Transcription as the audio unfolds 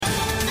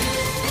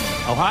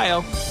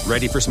Ohio,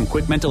 ready for some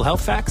quick mental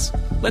health facts?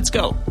 Let's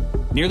go.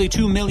 Nearly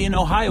 2 million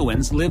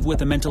Ohioans live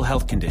with a mental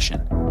health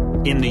condition.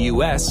 In the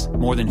U.S.,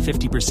 more than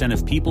 50%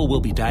 of people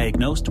will be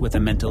diagnosed with a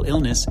mental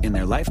illness in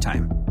their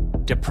lifetime.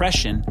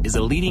 Depression is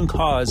a leading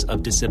cause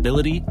of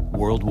disability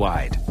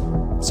worldwide.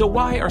 So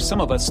why are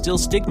some of us still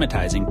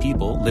stigmatizing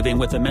people living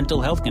with a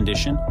mental health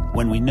condition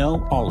when we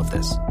know all of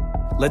this?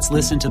 Let's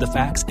listen to the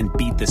facts and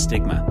beat the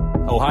stigma.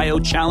 Ohio,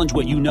 challenge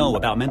what you know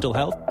about mental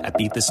health at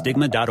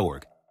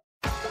beatthestigma.org.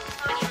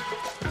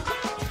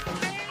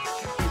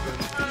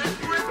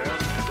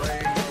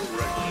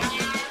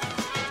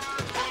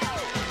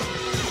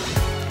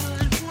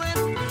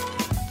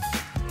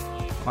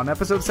 On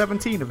episode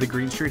 17 of the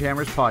Green Street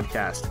Hammers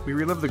podcast, we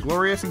relive the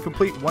glorious and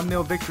complete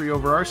 1-0 victory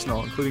over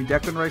Arsenal, including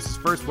Declan Rice's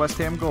first West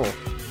Ham goal.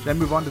 Then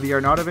move on to the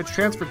Arnautovic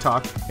transfer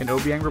talk and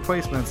Obiang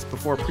replacements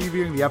before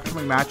previewing the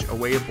upcoming match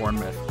away at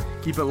Bournemouth.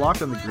 Keep it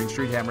locked on the Green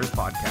Street Hammers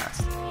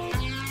podcast.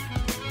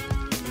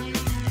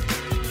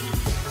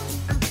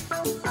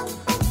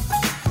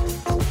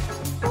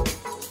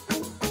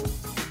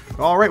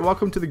 All right,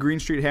 welcome to the Green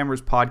Street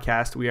Hammers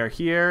podcast. We are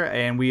here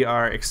and we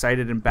are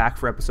excited and back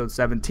for episode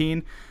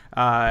 17.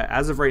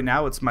 As of right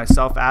now, it's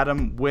myself,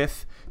 Adam,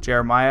 with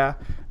Jeremiah.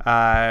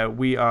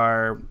 We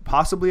are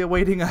possibly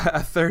awaiting a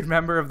third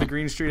member of the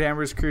Green Street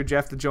Hammers crew,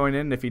 Jeff, to join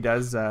in. If he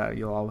does,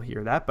 you'll all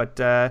hear that.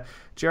 But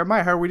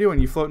Jeremiah, how are we doing?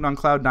 You floating on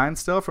cloud nine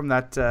still from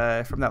that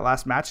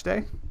last match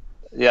day?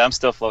 Yeah, I'm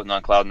still floating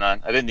on cloud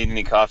nine. I didn't need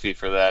any coffee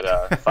for that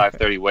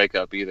 5:30 wake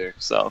up either.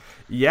 So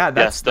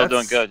still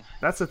doing good.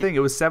 That's the thing. It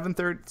was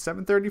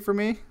 7:30 for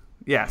me.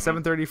 Yeah,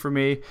 7:30 for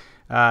me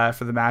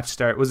for the match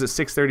start. Was it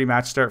 6:30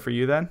 match start for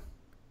you then?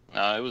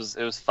 No, it was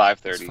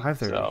 5:30.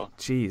 5:30. So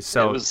jeez.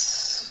 So it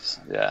was,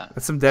 yeah.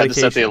 That's some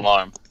dedication. Had to set the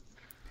alarm.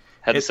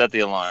 To set the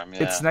alarm.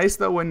 Yeah. It's nice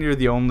though when you're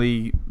the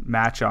only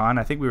match on.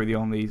 I think we were the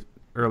only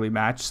early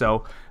match,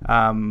 so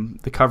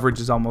the coverage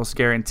is almost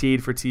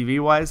guaranteed for TV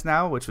wise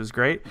now, which was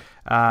great.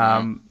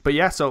 But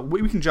yeah, so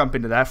we can jump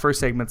into that. First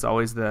segment's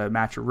always the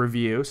match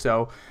review.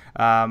 So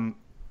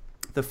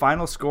the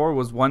final score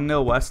was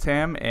 1-0 West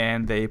Ham,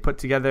 and they put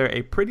together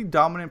a pretty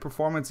dominant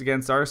performance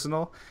against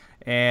Arsenal.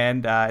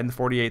 And in the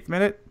 48th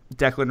minute,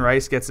 Declan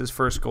Rice gets his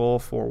first goal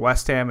for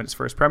West Ham and his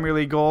first Premier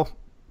League goal.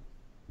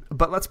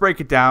 But let's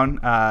break it down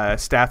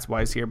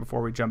stats-wise here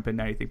before we jump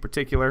into anything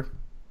particular.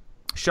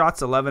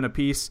 Shots 11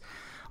 apiece.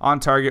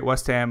 On target,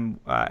 West Ham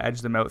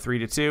edged them out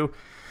 3-2.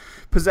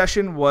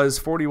 Possession was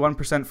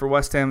 41% for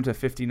West Ham to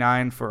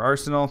 59% for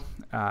Arsenal.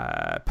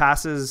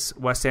 Passes,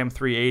 West Ham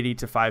 380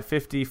 to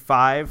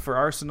 555 for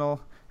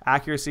Arsenal.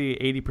 Accuracy,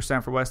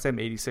 80% for West Ham,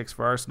 86%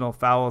 for Arsenal.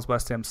 Fouls,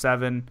 West Ham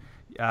 7,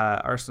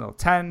 Arsenal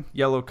 10.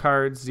 Yellow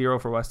cards, 0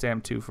 for West Ham,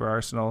 2 for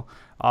Arsenal.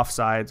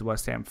 Offsides,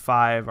 West Ham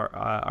 5,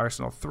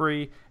 Arsenal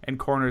 3. And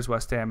corners,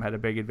 West Ham had a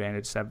big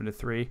advantage,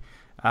 7-3.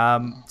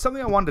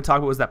 Something I wanted to talk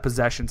about was that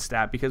possession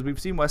stat, because we've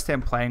seen West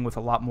Ham playing with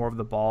a lot more of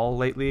the ball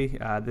lately,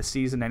 this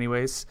season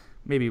anyways,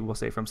 maybe we'll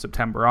say from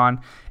September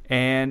on,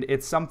 and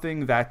it's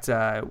something that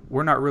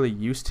we're not really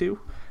used to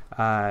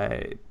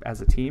as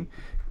a team.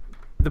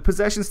 The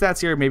possession stats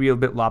here may be a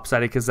bit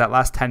lopsided because that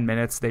last 10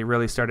 minutes they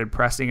really started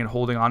pressing and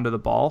holding onto the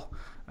ball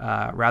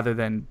rather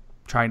than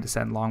trying to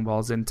send long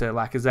balls into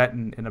Lacazette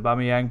and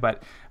Aubameyang.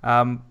 But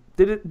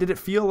did it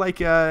feel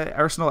like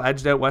Arsenal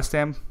edged out West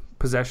Ham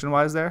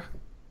possession-wise there?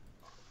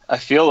 I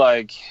feel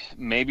like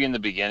maybe in the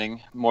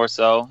beginning more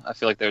so. I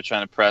feel like they were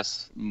trying to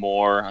press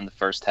more on the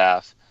first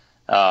half.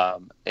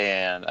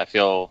 And I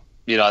feel,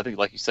 I think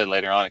like you said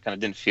later on, it kind of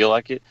didn't feel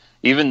like it.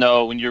 Even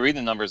though when you read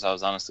the numbers, I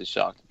was honestly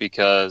shocked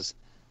because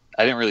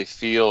I didn't really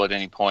feel at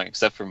any point,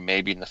 except for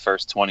maybe in the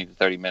first 20 to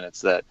 30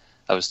 minutes, that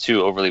I was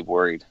too overly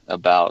worried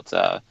about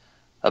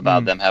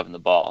them having the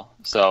ball.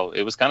 So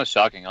it was kind of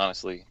shocking,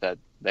 honestly, that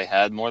they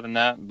had more than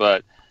that.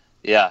 But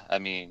yeah, I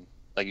mean,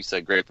 like you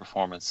said, great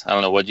performance. I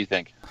don't know. What do you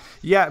think?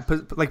 Yeah,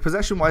 like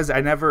possession-wise,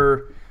 I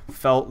never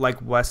felt like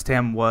West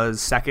Ham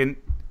was second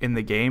in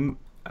the game.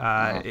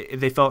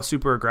 They felt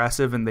super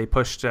aggressive and they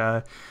pushed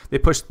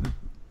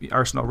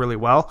Arsenal really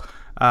well.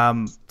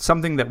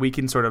 Something that we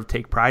can sort of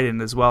take pride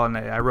in as well, and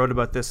I wrote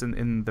about this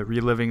in the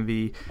reliving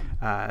the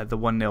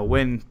 1-0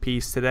 win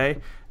piece today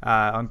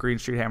on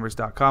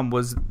greenstreethammers.com,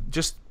 was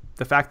just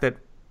the fact that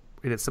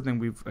it's something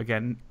we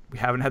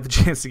haven't had the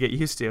chance to get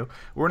used to.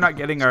 We're not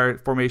getting our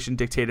formation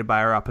dictated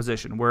by our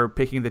opposition. We're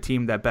picking the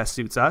team that best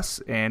suits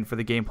us and for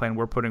the game plan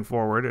we're putting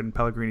forward and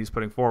Pellegrini's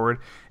putting forward,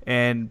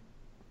 and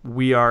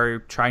we are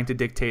trying to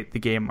dictate the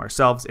game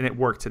ourselves, and it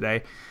worked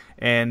today.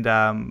 And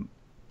a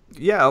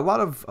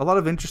lot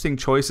of interesting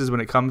choices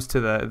when it comes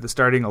to the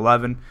starting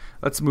 11.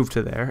 Let's move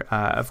to there.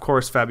 Of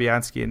course,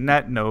 Fabianski in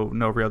net, no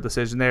real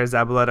decision there.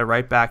 Zabaleta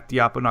right back,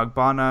 Diop and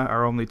Ogbonna,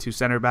 our only two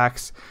center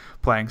backs,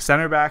 playing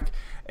center back,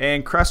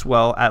 and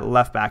Cresswell at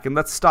left back. And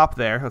let's stop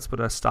there. Let's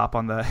put a stop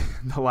on the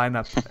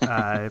lineup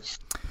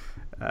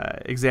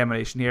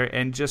examination here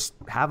and just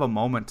have a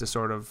moment to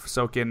sort of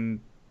soak in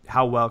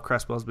how well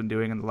Cresswell's been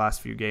doing in the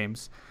last few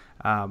games.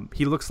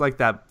 He looks like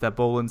that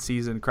Boland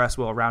season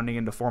Cresswell rounding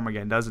into form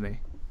again, doesn't he?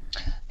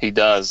 He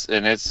does,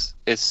 and it's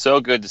so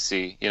good to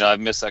see. I've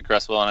missed that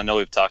Cresswell, and I know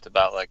we've talked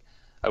about, like,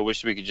 I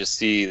wish we could just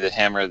see the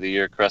Hammer of the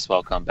Year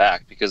Cresswell come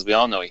back, because we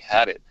all know he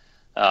had it.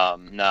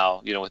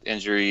 Now, with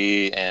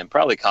injury and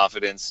probably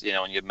confidence,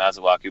 when you have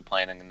Masuaku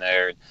playing in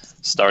there and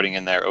starting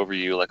in there over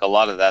you, like, a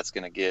lot of that's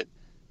going to get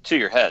to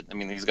your head. I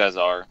mean, these guys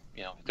are,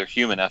 they're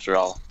human after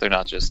all. They're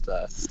not just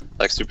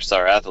like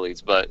superstar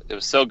athletes, but it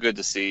was so good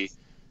to see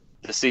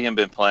him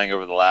been playing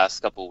over the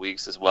last couple of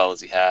weeks as well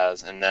as he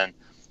has. And then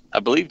I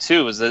believe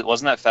too, wasn't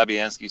that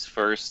Fabianski's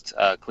first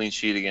clean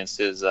sheet against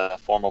his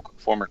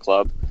former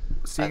club?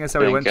 Seeing as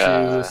how he went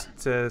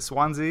to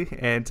Swansea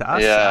and to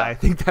us, yeah, I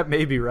think that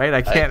may be right.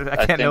 I can't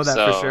know that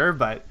so. For sure,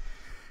 but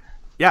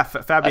yeah,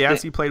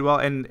 Fabianski played well,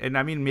 and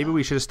I mean, maybe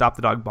we should have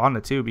stopped the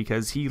Ogbonna too,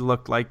 because he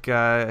looked like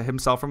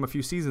himself from a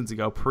few seasons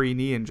ago,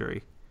 pre-knee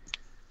injury.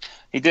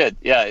 He did,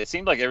 yeah. It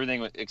seemed like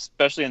everything,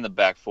 especially in the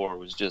back four,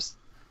 was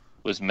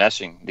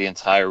meshing the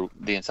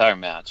entire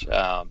match.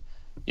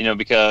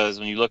 Because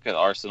when you look at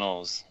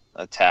Arsenal's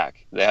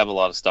attack, they have a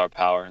lot of star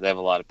power, they have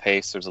a lot of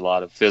pace, there's a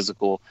lot of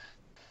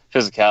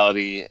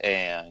physicality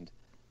and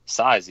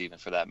size, even,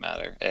 for that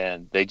matter,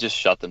 and they just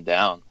shut them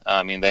down.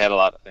 I mean, they had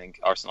I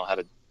think Arsenal had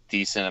a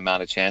decent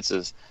amount of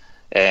chances,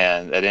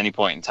 and at any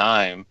point in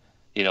time,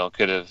 it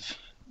could have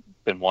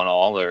been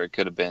 1-1, or it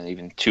could have been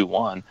even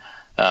 2-1,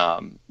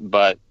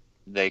 but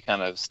they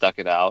kind of stuck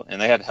it out, and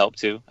they had help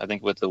too, I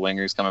think, with the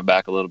wingers coming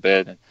back a little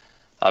bit. And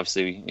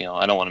obviously,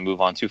 I don't want to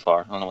move on too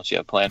far. I don't know what you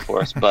have planned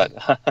for us, but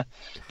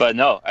but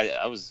no,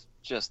 I was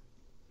just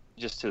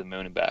to the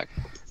moon and back.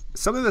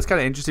 Something that's kind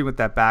of interesting with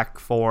that back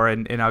four,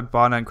 and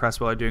Ogbonna and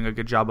Cresswell are doing a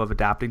good job of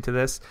adapting to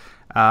this,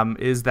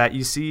 is that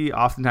you see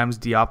oftentimes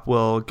Diop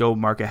will go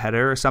mark a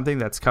header or something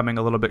that's coming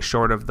a little bit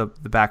short of the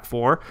back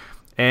four.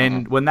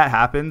 And when that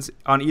happens,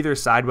 on either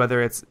side,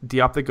 whether it's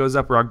Diop that goes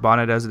up or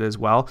Ogbonna does it as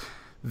well,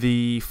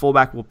 the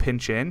fullback will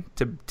pinch in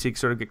to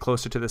sort of get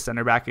closer to the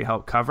center back and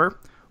help cover.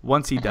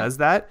 Once he does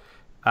that,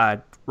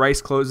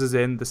 Rice closes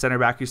in, the center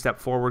back who step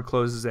forward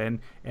closes in,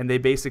 and they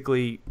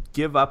basically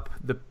give up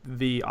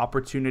the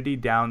opportunity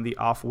down the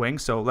off wing.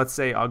 So let's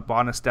say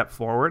Ogbonna step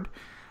forward,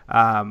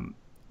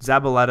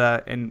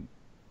 Zabaleta and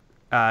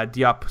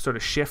Diop sort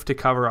of shift to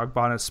cover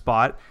Ogbonna's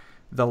spot.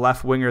 The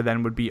left winger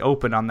then would be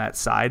open on that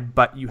side,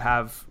 but you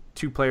have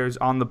two players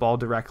on the ball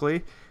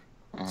directly,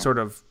 sort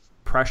of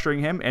pressuring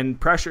him, and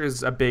pressure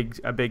is a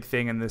big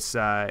thing in this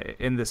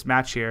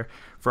match here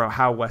for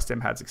how West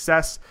Ham had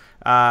success,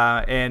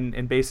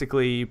 and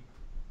basically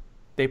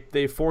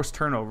they forced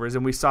turnovers,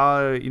 and we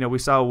saw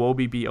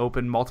Iwobi be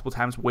open multiple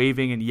times,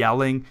 waving and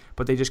yelling,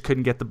 but they just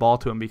couldn't get the ball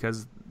to him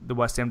because the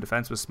West Ham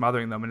defense was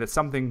smothering them, and it's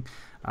something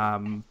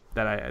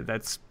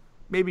that's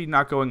maybe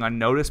not going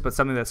unnoticed, but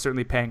something that's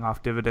certainly paying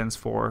off dividends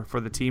for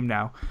the team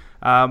now.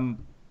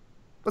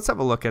 Let's have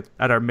a look at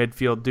our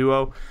midfield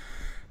duo.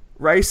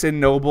 Rice and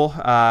Noble,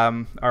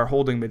 our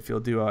holding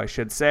midfield duo, I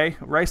should say.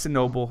 Rice and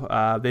Noble,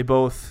 they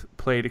both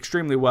played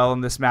extremely well in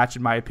this match,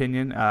 in my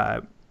opinion.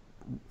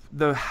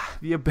 The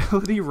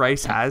ability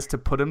Rice has to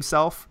put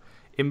himself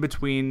in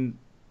between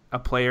a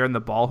player and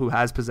the ball who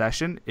has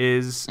possession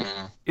is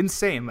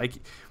insane. Like,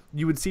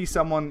 you would see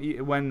someone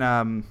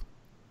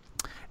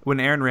when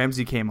Aaron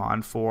Ramsey came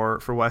on for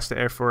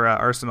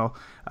Arsenal,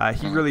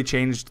 he really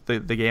changed the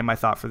game, I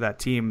thought, for that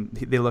team.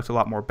 They looked a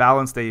lot more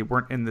balanced. They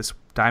weren't in this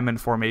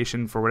diamond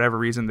formation for whatever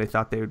reason. They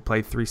thought they would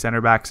play three center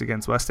backs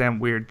against West Ham.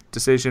 Weird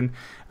decision,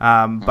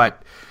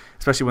 but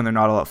especially when they're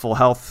not all at full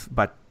health.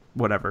 But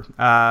whatever.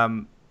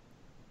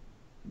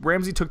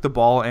 Ramsey took the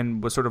ball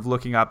and was sort of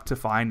looking up to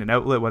find an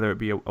outlet, whether it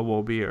be a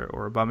Iwobi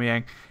or a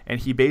Aubameyang, and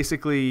he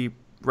basically,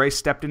 Rice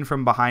stepped in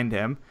from behind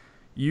him,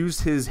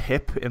 used his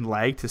hip and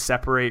leg to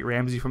separate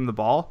Ramsey from the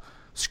ball,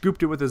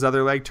 scooped it with his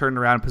other leg, turned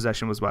around,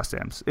 possession was West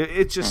Ham's.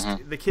 It's just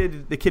the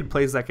kid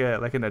plays like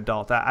an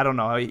adult. I don't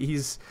know.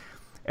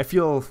 It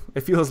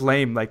feels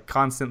lame, like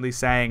constantly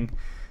saying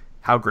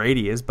how great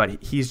he is,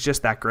 but he's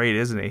just that great,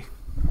 isn't he?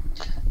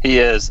 He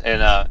is,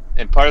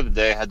 and part of the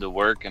day I had to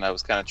work, and I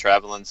was kind of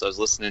traveling, so I was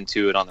listening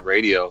to it on the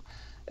radio,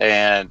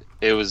 and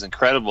it was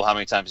incredible how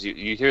many times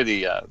you hear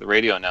the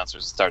radio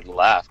announcers start to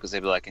laugh because they'd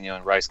be like,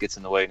 and Rice gets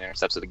in the way and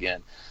intercepts it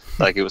again.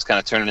 Like, it was kind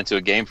of turning into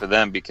a game for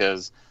them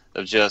because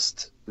of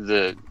just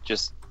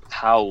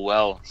how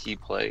well he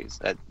plays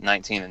at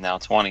 19 and now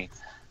 20.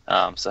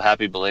 So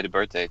happy belated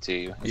birthday to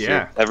you. If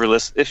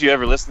you're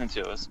ever listening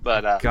to us.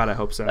 But God, I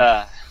hope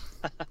so.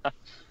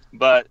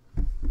 But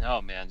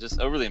no, man, just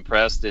overly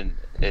impressed, and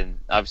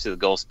obviously the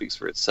goal speaks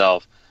for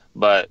itself.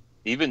 But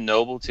even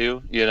Noble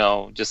too,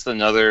 just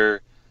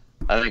another,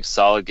 I think,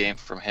 solid game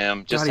from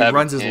him. Just God, he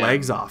runs his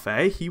legs off,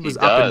 eh? He was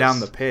up and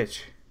down the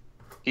pitch.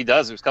 He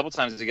does. There was a couple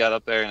times he got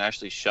up there and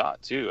actually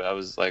shot too. I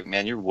was like,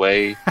 man,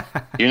 we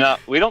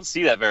don't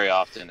see that very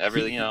often.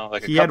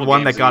 He had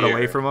one that got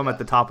away from him at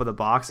the top of the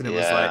box, and it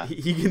was like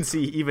he can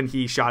see, even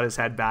he shot his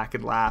head back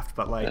and laughed.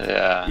 But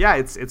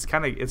it's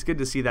good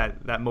to see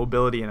that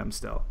mobility in him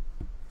still.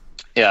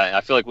 Yeah,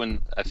 I feel like when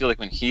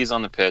he's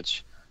on the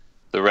pitch,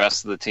 the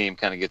rest of the team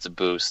kind of gets a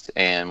boost,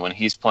 and when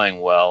he's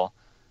playing well,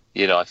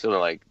 I feel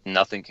like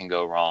nothing can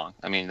go wrong.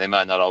 I mean, they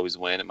might not always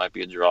win. It might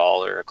be a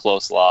draw or a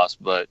close loss,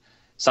 but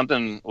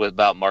something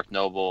about Mark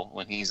Noble,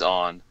 when he's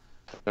on,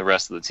 the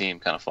rest of the team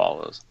kind of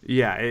follows.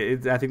 Yeah,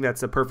 I think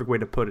that's a perfect way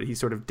to put it. He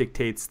sort of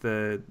dictates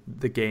the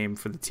game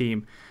for the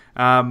team.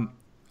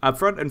 Up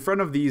front, in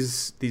front of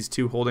these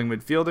two holding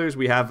midfielders,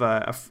 we have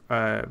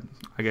I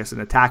guess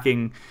an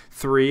attacking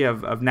three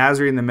of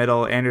Nasri in the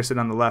middle, Anderson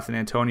on the left, and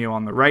Antonio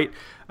on the right.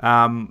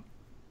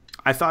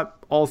 I thought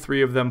all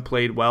three of them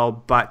played well,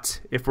 but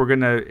if we're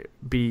going to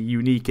be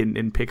unique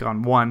and pick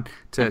on one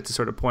to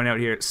sort of point out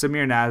here,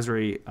 Samir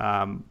Nasri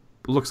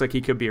looks like he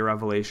could be a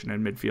revelation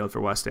in midfield for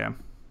West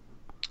Ham.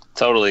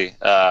 Totally.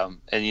 And,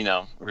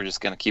 we're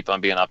just going to keep on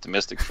being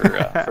optimistic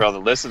for all the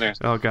listeners.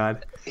 Oh,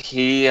 God.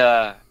 He,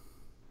 I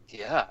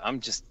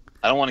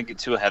don't want to get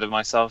too ahead of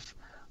myself,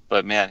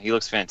 but, man, he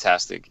looks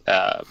fantastic.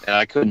 And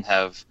I couldn't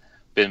have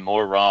been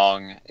more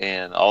wrong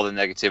in all the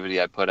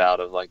negativity I put out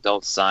of, like,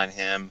 don't sign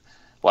him.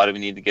 Why do we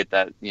need to get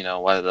that,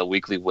 why the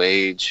weekly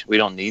wage? We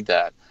don't need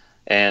that.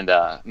 And,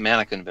 man,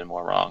 I couldn't have been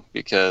more wrong,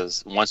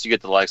 because once you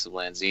get the likes of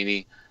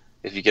Lanzini,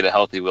 if you get a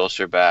healthy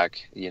Wilshere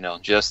back,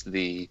 just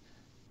the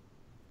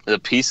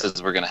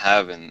pieces we're going to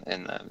have in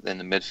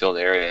the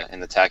midfield area, in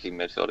the attacking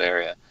midfield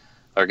area,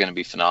 are going to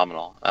be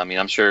phenomenal. I mean,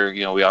 I'm sure,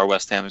 we are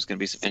West Ham. There's going to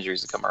be some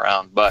injuries that come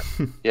around. But,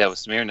 yeah, with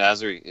Samir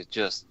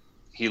Nasri,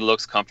 he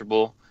looks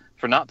comfortable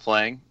for not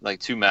playing, like,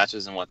 2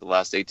 matches in, the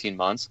last 18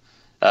 months.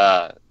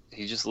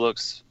 He just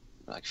looks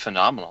like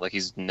phenomenal. Like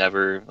he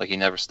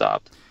never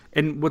stopped.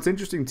 And what's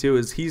interesting too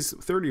is he's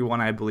 31,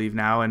 I believe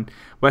now, and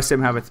West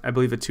Ham have, I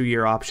believe, a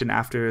 2-year option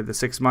after the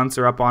 6 months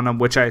are up on him,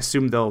 which I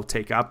assume they'll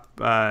take up.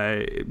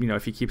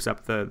 If he keeps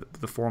up the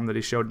form that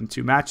he showed in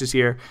 2 matches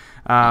here,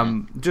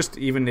 just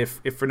even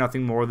if for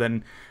nothing more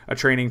than a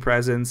training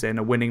presence and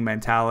a winning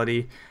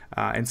mentality,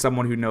 and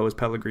someone who knows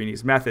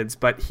Pellegrini's methods.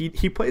 But he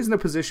plays in a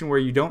position where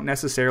you don't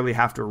necessarily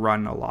have to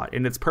run a lot,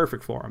 and it's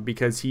perfect for him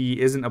because he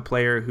isn't a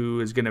player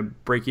who is going to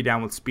break you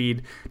down with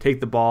speed, take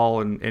the ball,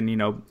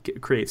 and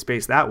create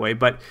space that way.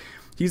 But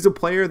he's a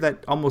player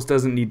that almost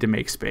doesn't need to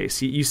make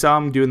space. You saw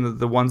him doing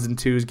the ones and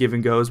twos, give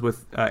and goes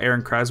with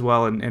Aaron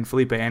Creswell and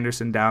Felipe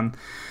Anderson down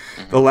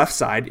the left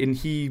side, and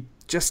he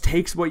just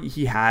takes what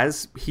he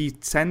has. He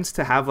tends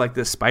to have like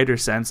this spider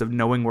sense of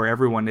knowing where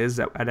everyone is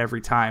at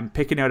every time,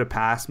 picking out a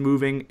pass,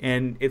 moving,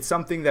 and it's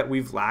something that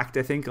we've lacked,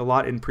 I think, a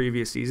lot in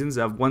previous seasons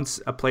of once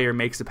a player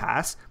makes a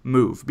pass,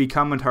 move,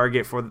 become a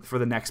target for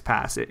the next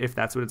pass, if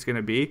that's what it's going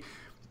to be.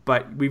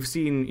 But we've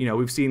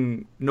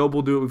seen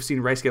Noble do it, we've seen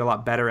Rice get a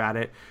lot better at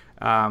it.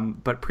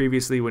 But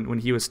previously when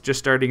he was just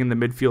starting in the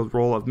midfield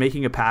role of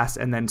making a pass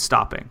and then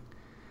stopping.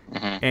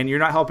 And you're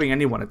not helping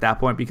anyone at that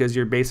point because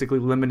you're basically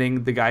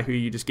limiting the guy who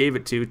you just gave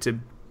it to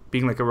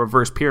being like a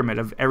reverse pyramid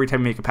of every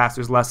time you make a pass,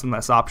 there's less and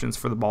less options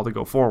for the ball to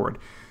go forward.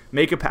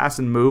 Make a pass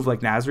and move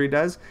like Nasri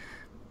does,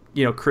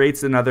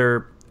 creates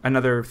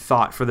another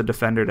thought for the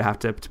defender to have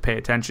to pay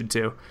attention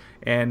to.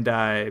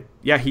 And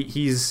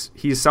he's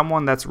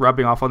someone that's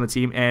rubbing off on the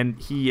team, and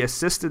he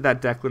assisted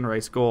that Declan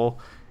Rice goal.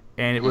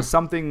 And it was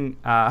something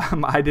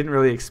I didn't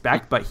really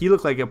expect, but he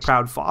looked like a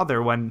proud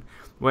father when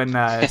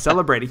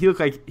celebrating. He looked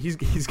like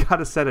he's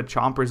got a set of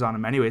chompers on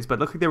him anyways, but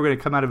it looked like they were going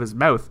to come out of his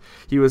mouth.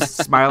 He was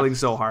smiling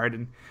so hard,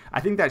 and I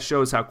think that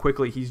shows how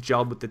quickly he's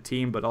gelled with the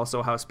team, but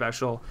also how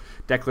special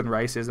Declan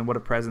Rice is and what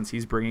a presence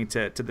he's bringing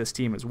to this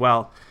team as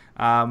well.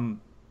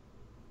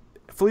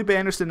 Felipe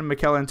Anderson and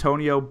Mikel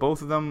Antonio,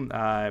 both of them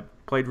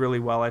played really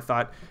well, I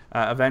thought.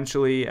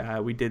 Eventually,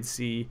 we did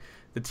see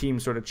the team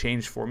sort of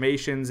changed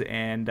formations,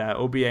 and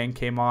Obiang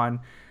came on.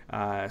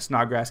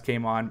 Snodgrass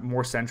came on,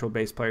 more central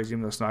base players,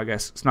 even though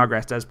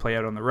Snodgrass does play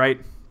out on the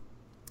right.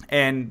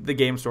 And the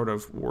game sort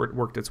of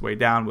worked its way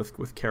down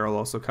with Carroll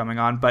also coming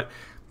on. But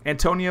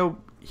Antonio,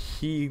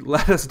 he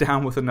let us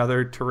down with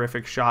another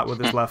terrific shot with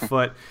his left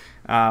foot.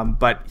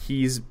 But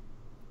he's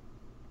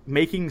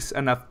making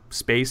enough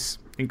space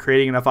and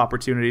creating enough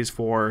opportunities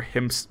for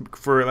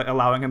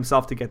allowing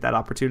himself to get that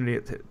opportunity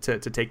to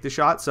take the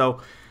shot.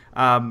 So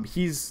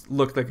he's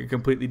looked like a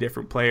completely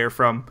different player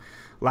from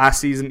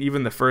last season,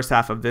 even the first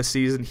half of this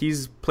season.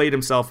 He's played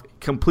himself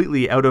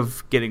completely out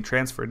of getting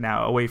transferred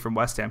now away from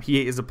West Ham.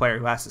 He is a player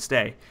who has to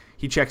stay.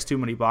 He checks too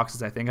many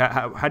boxes, I think.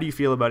 How do you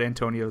feel about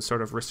Antonio's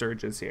sort of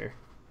resurgence here?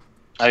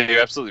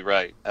 You're absolutely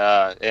right.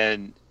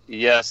 And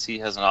yes, he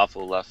has an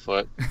awful left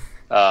foot.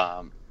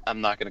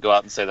 I'm not going to go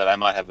out and say that I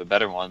might have a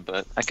better one,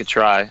 but I could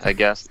try, I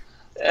guess.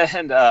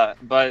 And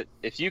but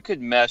if you could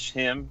mesh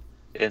him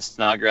and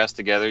Snodgrass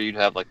together, you'd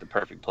have like the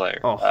perfect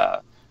player.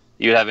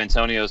 You'd have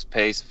Antonio's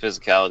pace,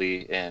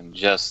 physicality, and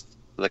just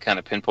the kind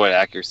of pinpoint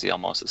accuracy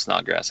almost that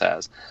Snodgrass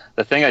has.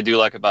 The thing I do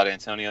like about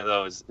Antonio,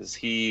 though, is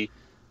he,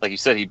 like you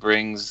said, he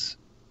brings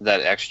that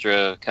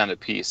extra kind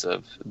of piece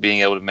of being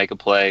able to make a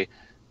play,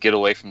 get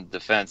away from the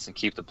defense, and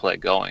keep the play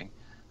going.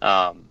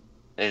 And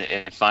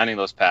finding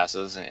those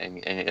passes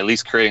and at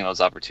least creating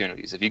those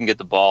opportunities. If you can get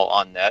the ball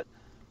on net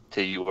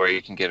to you where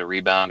you can get a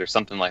rebound or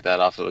something like that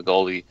off of the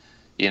goalie,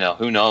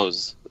 who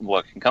knows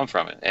what can come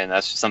from it. And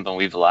that's just something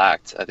we've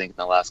lacked, I think, in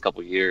the last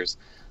couple of years.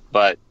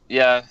 But,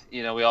 yeah,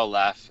 we all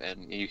laugh,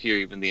 and you hear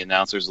even the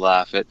announcers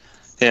laugh at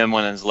him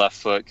when his left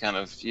foot kind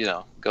of,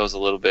 goes a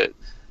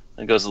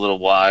little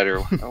wide or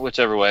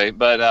whichever way.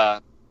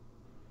 But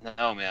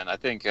no, man, I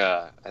think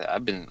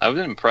I've been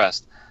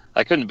impressed.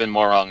 I couldn't have been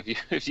more wrong.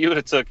 If you would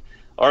have took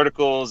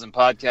articles and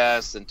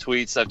podcasts and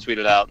tweets I've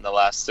tweeted out in the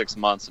last 6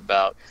 months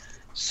about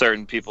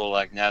certain people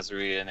like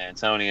Nasri and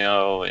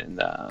Antonio and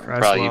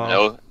probably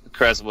even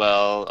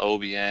Creswell,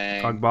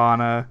 Obiang,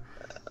 Ogbonna.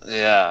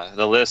 Yeah,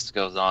 the list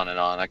goes on and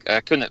on.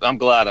 I couldn't. I'm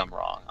glad I'm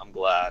wrong. I'm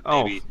glad.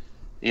 Maybe,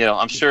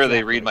 I'm sure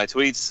they read my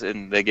tweets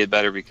and they get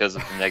better because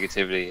of the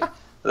negativity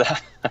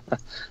that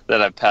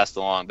I've passed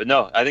along. But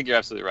no, I think you're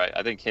absolutely right.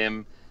 I think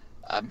him.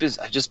 I've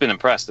just been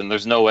impressed, and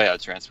there's no way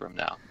I'd transfer him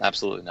now.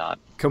 Absolutely not.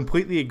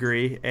 Completely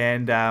agree,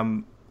 and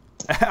I'm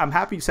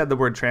happy you said the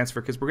word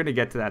transfer because we're going to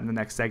get to that in the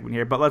next segment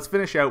here. But let's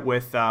finish out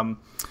with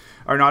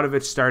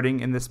Arnautovic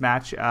starting in this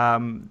match.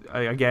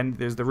 Again,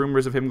 there's the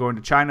rumors of him going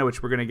to China,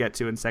 which we're going to get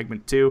to in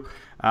segment 2.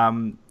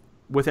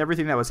 With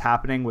everything that was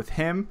happening with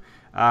him,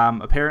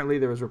 apparently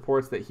there was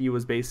reports that he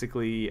was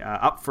basically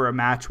up for a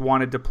match,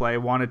 wanted to play,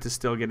 wanted to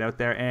still get out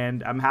there,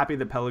 and I'm happy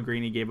that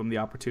Pellegrini gave him the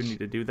opportunity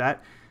to do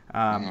that.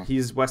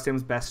 He's West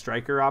Ham's best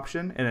striker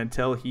option, and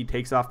until he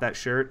takes off that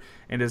shirt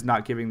and is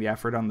not giving the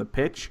effort on the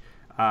pitch,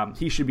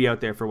 he should be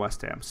out there for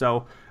West Ham.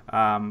 So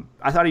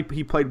I thought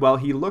he played well.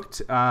 He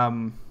looked, I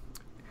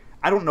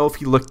don't know if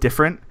he looked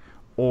different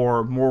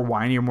or more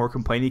whiny or more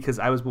complainy because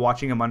I was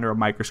watching him under a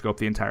microscope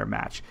the entire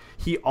match.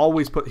 He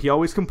always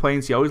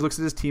complains. He always looks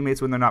at his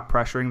teammates when they're not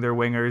pressuring their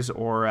wingers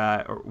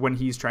or when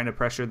he's trying to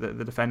pressure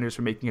the defenders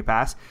for making a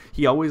pass.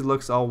 He always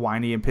looks all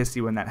whiny and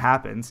pissy when that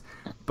happens.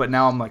 But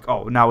now I'm like,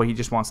 oh, now he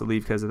just wants to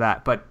leave because of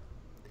that. But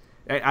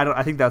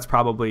I think that's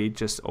probably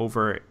just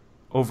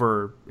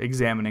over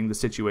examining the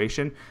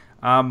situation.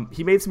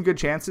 He made some good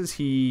chances.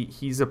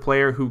 He's a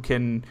player who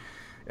can.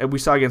 We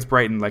saw against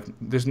Brighton, like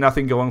there's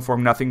nothing going for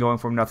him,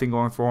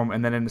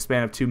 and then in the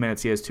span of 2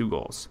 minutes, he has 2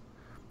 goals.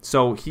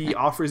 So he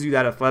offers you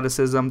that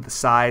athleticism, the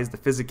size, the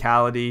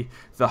physicality,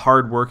 the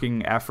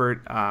hard-working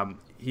effort.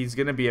 He's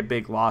going to be a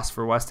big loss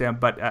for West Ham,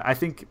 but I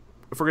think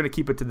if we're going to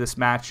keep it to this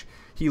match,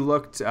 he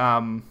looked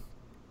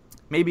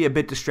maybe a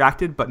bit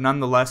distracted, but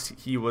nonetheless,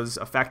 he was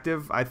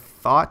effective, I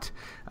thought,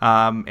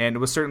 and it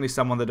was certainly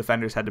someone the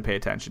defenders had to pay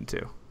attention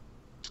to.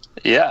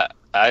 Yeah,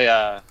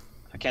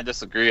 I can't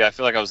disagree. I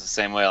feel like I was the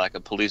same way, like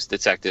a police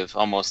detective,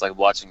 almost like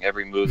watching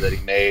every move that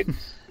he made.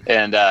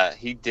 And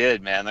he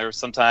did, man. There were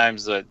some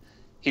times that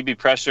he'd be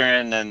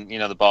pressuring and,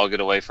 the ball would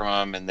get away from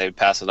him and they'd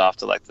pass it off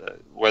to like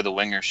where the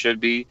winger should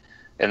be.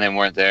 And they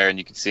weren't there. And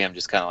you could see him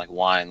just kind of like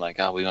whine, like,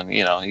 oh, he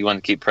wanted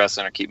to keep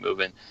pressing or keep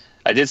moving.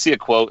 I did see a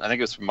quote, I think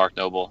it was from Mark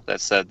Noble,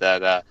 that said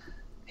that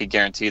he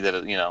guaranteed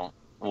that,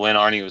 when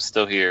Arnie was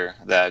still here,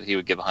 that he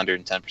would give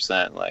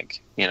 110%,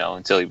 like,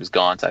 until he was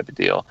gone type of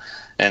deal.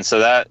 And so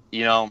that,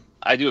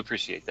 I do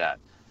appreciate that.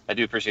 I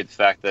do appreciate the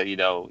fact that,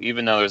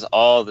 even though there's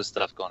all this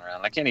stuff going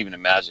around, I can't even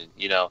imagine,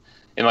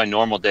 in my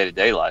normal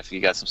day-to-day life,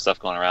 you got some stuff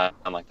going around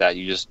like that.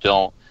 You just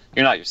you're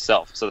not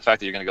yourself. So the fact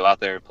that you're going to go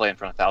out there and play in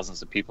front of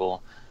thousands of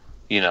people,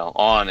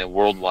 on a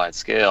worldwide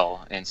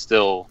scale and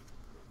still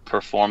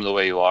perform the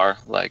way you are,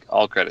 like,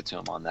 all credit to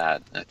him on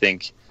that. I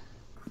think,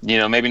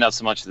 maybe not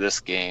so much this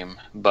game,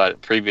 but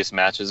previous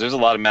matches, there's a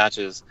lot of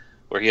matches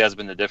where he has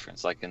been the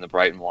difference, like in the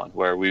Brighton one,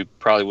 where we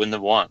probably wouldn't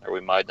have won or we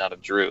might not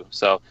have drew.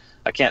 So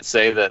I can't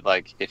say that,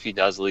 like, if he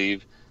does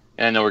leave,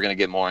 and I know we're going to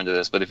get more into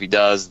this, but if he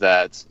does,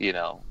 that,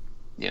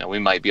 we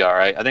might be all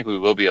right. I think we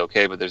will be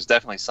okay, but there's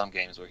definitely some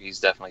games where he's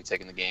definitely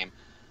taken the game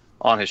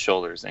on his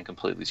shoulders and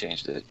completely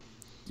changed it.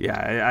 Yeah,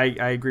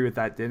 I agree with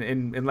that.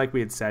 And like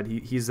we had said,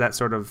 he's that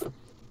sort of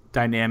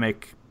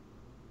dynamic,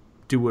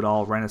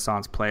 do-it-all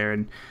Renaissance player,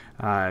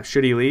 and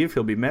should he leave,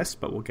 he'll be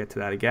missed, but we'll get to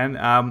that again.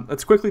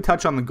 Let's quickly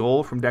touch on the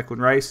goal from Declan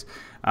Rice.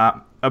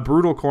 A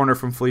brutal corner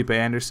from Felipe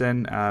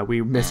Anderson.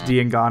 We missed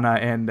Diangana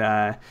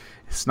and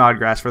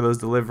Snodgrass for those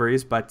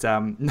deliveries, but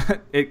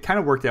it kind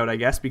of worked out, I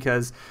guess,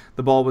 because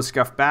the ball was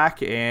scuffed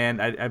back,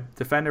 and a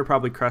defender,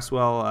 probably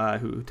Cresswell,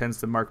 who tends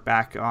to mark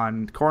back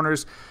on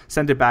corners,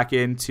 sent it back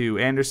in to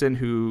Anderson,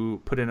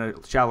 who put in a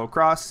shallow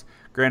cross.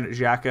 Granit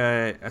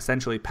Xhaka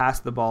essentially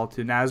passed the ball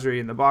to Nasri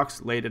in the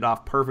box, laid it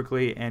off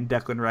perfectly, and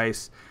Declan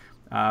Rice,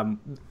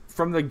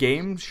 from the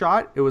game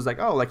shot, it was like,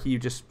 oh, like he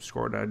just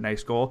scored a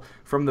nice goal.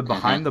 From the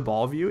behind the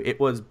ball view,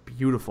 it was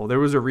beautiful. There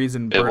was a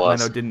reason Bert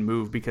Leno didn't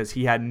move, because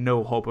he had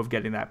no hope of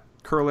getting that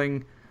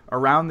curling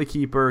around the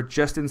keeper,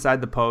 just inside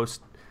the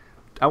post.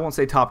 I won't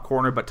say top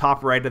corner, but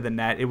top right of the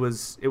net. It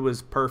was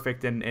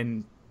perfect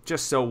and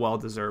just so well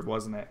deserved,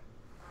 wasn't it?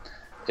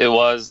 It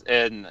was,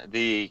 and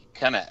the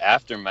kind of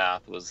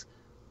aftermath was,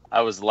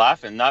 I was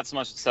laughing, not so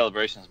much at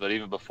celebrations, but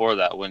even before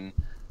that, when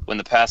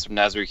the pass from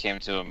Nasri came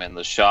to him and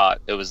the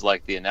shot, it was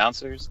like the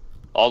announcers,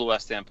 all the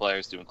West Ham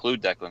players, to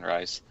include Declan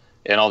Rice,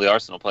 and all the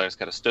Arsenal players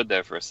kind of stood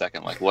there for a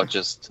second, like,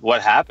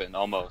 what happened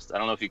almost? I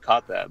don't know if you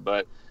caught that,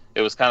 but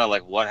it was kind of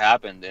like, what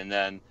happened? And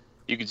then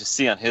you could just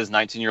see on his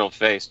 19-year-old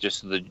face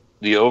just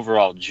the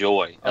overall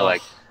joy,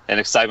 and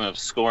excitement of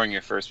scoring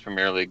your first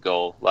Premier League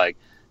goal. Like,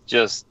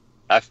 just,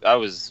 I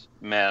was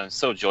man,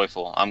 so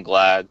joyful. I'm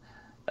glad,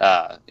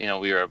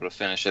 we were able to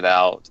finish it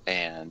out,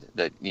 and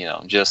that,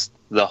 just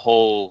that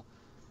whole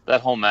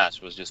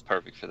match was just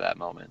perfect for that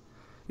moment.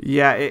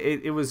 Yeah,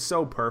 it was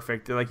so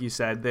perfect. Like you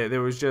said,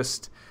 there was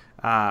just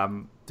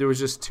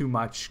too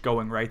much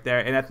going right there.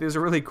 And there's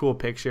a really cool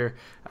picture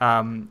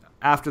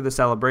after the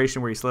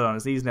celebration where he slid on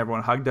his knees and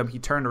everyone hugged him. He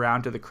turned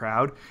around to the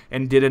crowd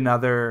and did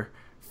another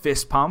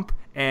fist pump.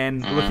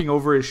 And looking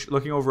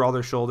over all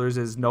their shoulders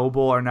is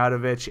Noble,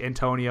 Arnautovic,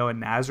 Antonio,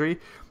 and Nasri,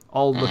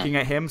 all looking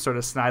at him, sort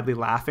of snidely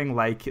laughing,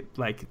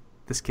 like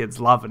this kid's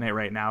loving it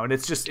right now. And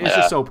it's just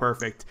so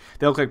perfect.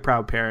 They look like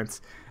proud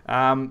parents.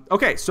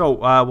 Okay, so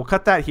we'll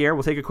cut that here.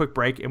 We'll take a quick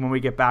break, and when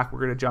we get back, we're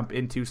going to jump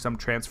into some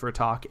transfer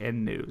talk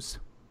and news.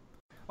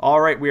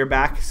 All right, we are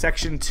back.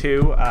 Section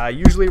 2,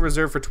 usually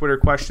reserved for Twitter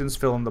questions,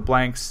 fill in the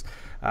blanks,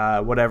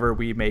 whatever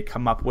we may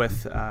come up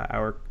with.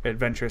 Our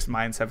adventurous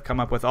minds have come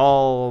up with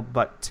all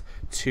but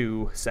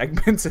 2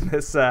 segments in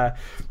this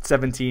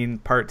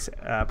 17-part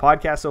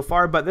podcast so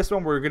far, but this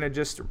one we're going to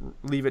just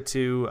leave it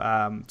to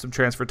some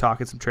transfer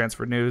talk and some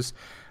transfer news.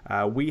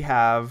 We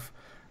have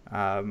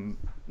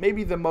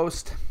maybe the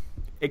most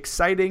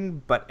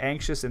exciting but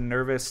anxious and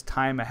nervous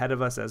time ahead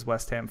of us as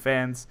West Ham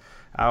fans.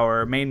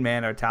 Our main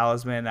man, our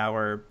talisman,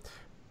 our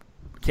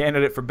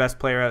candidate for best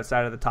player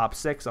outside of the top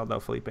 6, although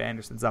Felipe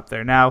Anderson's up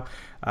there now.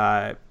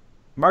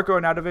 Marko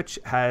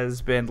Arnautovic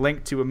has been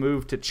linked to a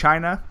move to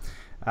China.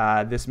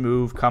 This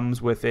move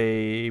comes with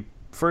a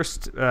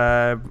first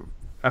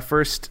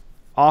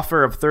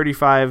offer of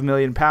 £35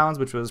 million,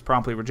 which was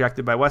promptly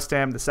rejected by West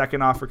Ham. The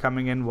second offer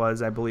coming in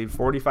was, I believe,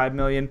 $45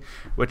 million,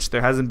 which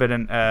there hasn't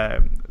been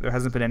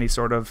any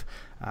sort of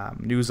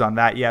news on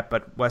that yet.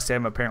 But West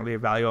Ham apparently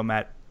value him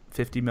at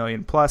 $50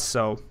 million plus,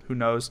 so who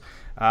knows?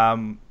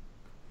 Now,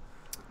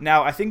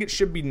 I think it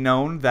should be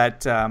known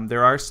that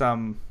there are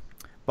some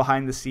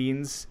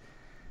behind-the-scenes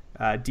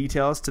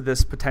details to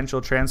this potential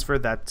transfer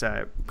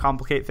that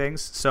complicate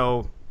things.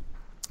 So,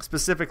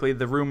 specifically,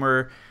 the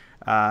rumor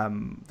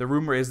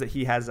is that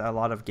he has a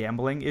lot of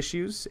gambling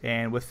issues,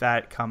 and with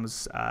that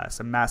comes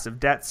some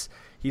massive debts.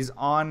 He's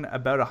on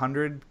about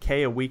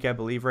 $100K a week, I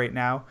believe, right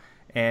now,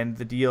 and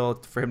the deal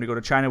for him to go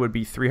to China would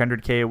be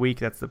 $300K a week.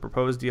 That's the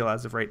proposed deal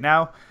as of right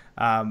now.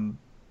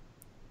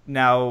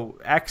 Now,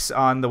 X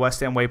on the West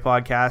Ham Way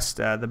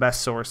podcast, the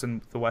best source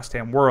in the West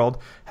Ham world,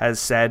 has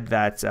said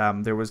that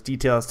there was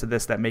details to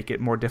this that make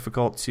it more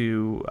difficult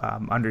to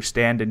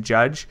understand and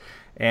judge.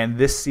 And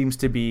this seems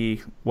to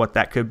be what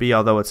that could be,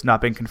 although it's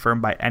not been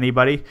confirmed by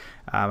anybody.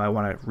 I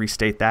want to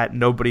restate that.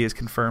 Nobody has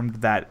confirmed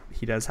that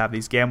he does have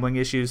these gambling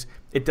issues.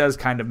 It does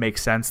kind of make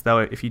sense, though,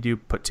 if you do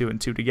put 2 and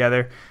 2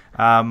 together.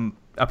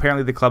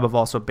 Apparently, the club have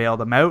also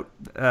bailed him out,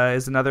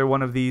 is another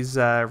one of these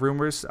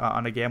rumors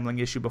on a gambling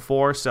issue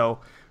before. So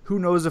who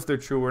knows if they're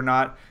true or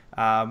not.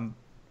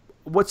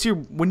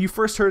 When you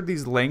first heard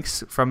these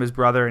links from his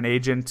brother and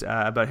agent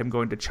about him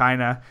going to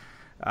China,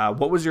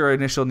 what was your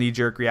initial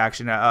knee-jerk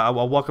reaction?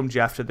 I'll welcome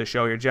Jeff to the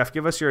show here. Jeff,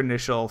 give us your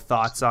initial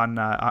thoughts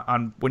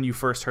on when you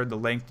first heard the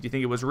link. Do you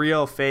think it was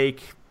real,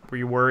 fake? Were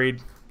you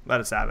worried? Let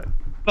us have it.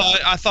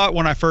 I thought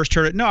when I first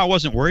heard it, no, I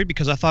wasn't worried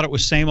because I thought it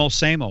was same old,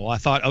 same old. I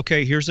thought,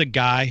 okay, here's a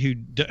guy who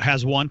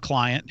has one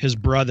client, his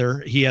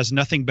brother. He has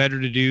nothing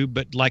better to do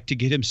but like to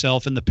get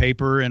himself in the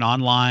paper and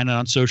online and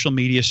on social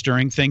media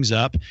stirring things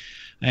up.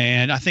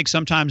 And I think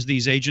sometimes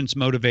these agents'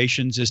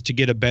 motivations is to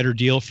get a better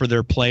deal for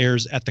their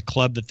players at the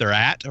club that they're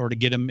at or to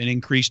get them an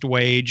increased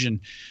wage. And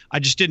I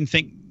just didn't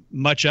think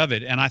much of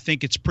it. And I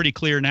think it's pretty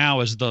clear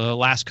now as the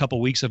last couple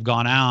of weeks have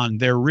gone on,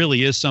 there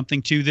really is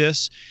something to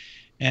this.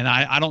 And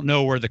I don't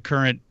know where the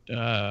current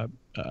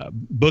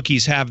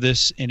bookies have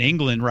this in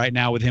England right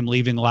now with him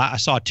leaving. I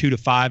saw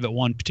 2-5 at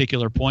one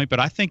particular point, but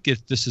I think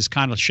this is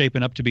kind of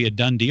shaping up to be a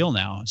done deal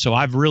now. So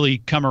I've really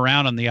come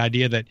around on the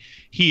idea that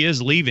he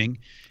is leaving.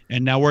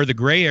 And now where the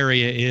gray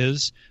area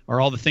is are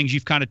all the things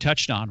you've kind of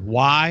touched on.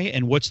 Why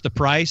and what's the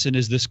price, and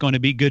is this going to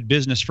be good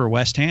business for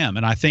West Ham?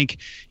 And I think,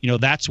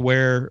 that's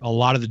where a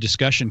lot of the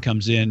discussion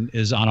comes in,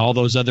 is on all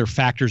those other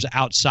factors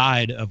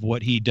outside of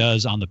what he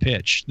does on the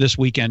pitch, this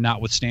weekend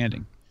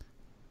notwithstanding.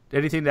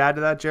 Anything to add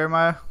to that,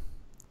 Jeremiah?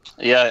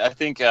 Yeah, I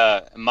think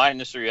my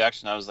initial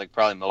reaction, I was like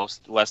probably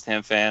most West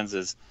Ham fans,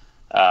 is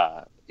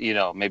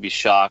maybe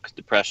shock,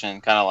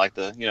 depression, kind of like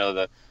the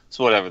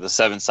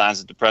 7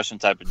 signs of depression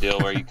type of deal,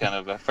 where you kind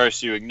of at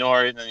first you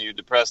ignore it and then you're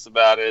depressed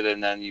about it,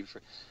 and then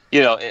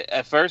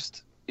at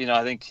first,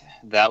 I think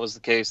that was the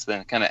case.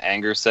 Then kind of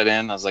anger set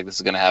in. I was like, this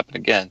is going to happen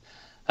again.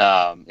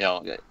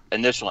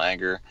 Initial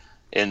anger,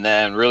 and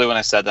then really when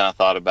I sat down and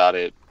thought about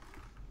it,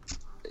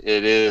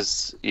 it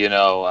is,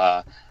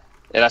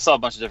 and I saw a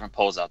bunch of different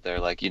polls out there,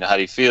 like, how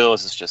do you feel?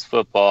 Is this just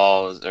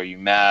football? Are you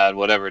mad?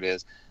 Whatever it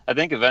is. I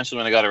think eventually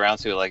when I got around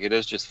to it, like, it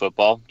is just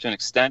football to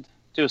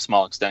a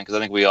small extent, because I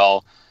think we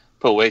all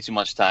put way too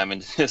much time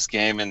into this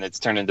game, and it's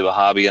turned into a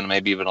hobby and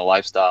maybe even a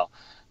lifestyle.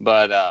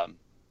 But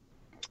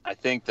I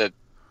think that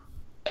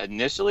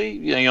initially,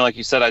 like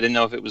you said, I didn't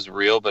know if it was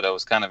real, but I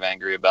was kind of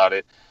angry about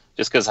it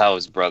just because how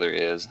his brother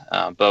is.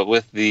 But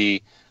with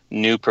the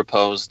new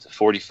proposed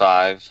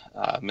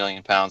 £45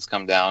 million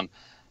come down,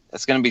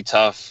 it's going to be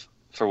tough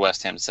for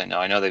West Ham to say no.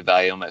 I know they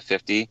value him at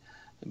 50,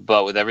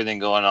 but with everything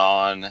going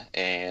on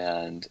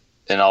and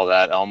all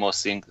that, it almost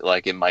seemed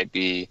like it might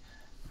be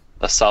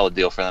a solid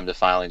deal for them to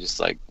finally just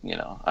like,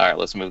 all right,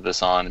 let's move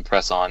this on and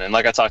press on. And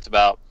like I talked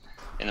about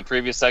in the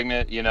previous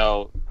segment,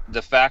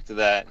 the fact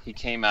that he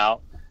came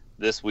out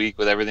this week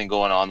with everything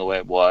going on the way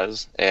it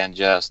was and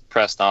just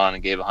pressed on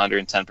and gave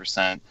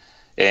 110%.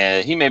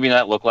 And he maybe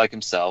not look like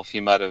himself. He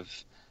might have,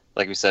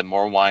 like we said,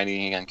 more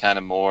whining and kind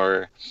of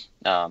more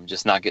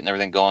just not getting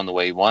everything going the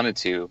way he wanted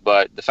to.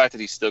 But the fact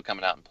that he's still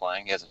coming out and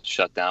playing, he hasn't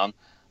shut down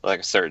like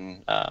a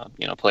certain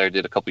player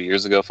did a couple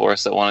years ago for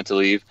us that wanted to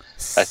leave.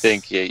 I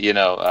think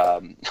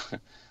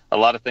a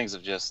lot of things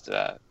have just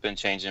been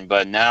changing.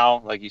 But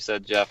now, like you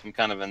said, Jeff, I'm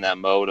kind of in that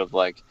mode of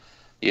like,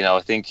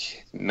 I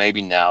think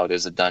maybe now it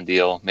is a done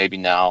deal. Maybe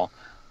now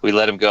we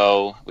let him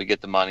go, we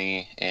get the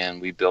money, and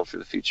we build for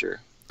the future.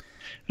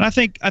 And I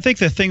think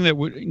the thing that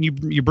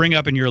you bring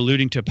up, and you're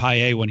alluding to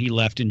Payet when he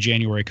left in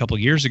January a couple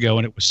of years ago,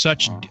 and it was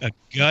such a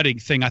gutting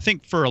thing. I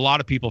think for a lot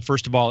of people,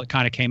 first of all, it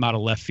kind of came out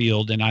of left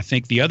field. And I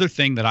think the other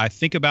thing that I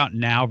think about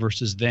now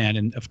versus then,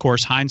 and of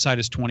course hindsight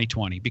is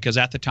 2020, because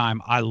at the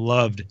time I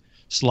loved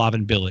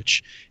Slaven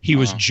Bilic. He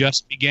was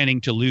just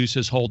beginning to lose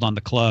his hold on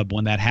the club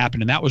when that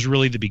happened, and that was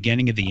really the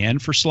beginning of the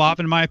end for Slav,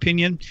 in my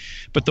opinion.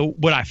 But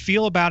what I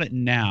feel about it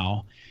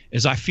now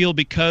is I feel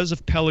because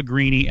of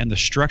Pellegrini and the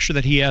structure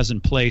that he has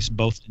in place,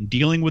 both in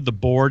dealing with the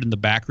board and the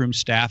backroom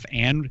staff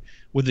and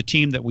with the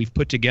team that we've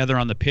put together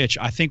on the pitch,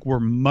 I think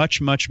we're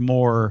much, much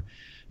more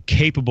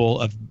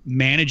capable of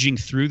managing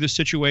through the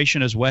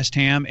situation as West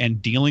Ham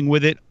and dealing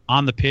with it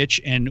on the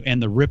pitch and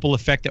the ripple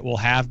effect that we'll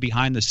have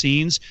behind the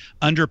scenes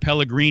under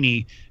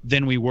Pellegrini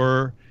than we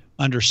were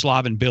under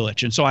Slaven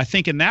Bilic. And so I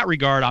think in that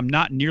regard, I'm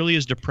not nearly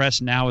as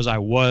depressed now as I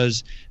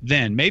was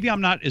then. Maybe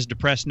I'm not as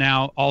depressed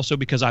now also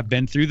because I've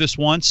been through this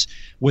once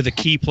with a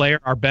key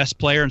player, our best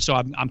player, and so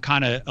I'm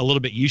kind of a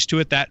little bit used to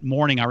it. That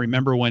morning, I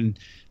remember when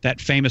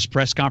that famous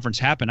press conference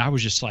happened, I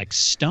was just like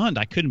stunned.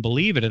 I couldn't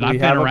believe it. And I've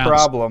been around. We have a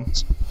problem.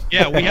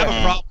 Yeah, we have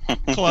a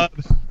problem club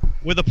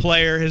with a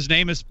player. His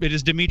name is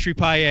Dimitri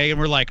Payet, and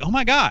we're like, oh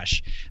my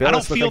gosh, Bill, I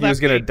don't feel like that he was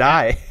going to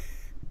die.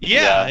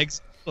 Yeah,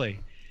 exactly.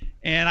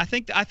 And I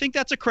think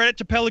that's a credit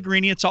to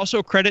Pellegrini. It's also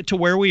a credit to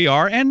where we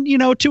are. And,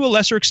 to a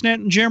lesser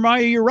extent,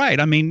 Jeremiah, you're right.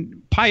 I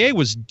mean,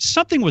 Payet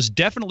something was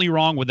definitely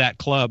wrong with that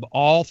club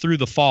all through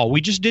the fall. We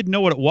just didn't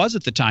know what it was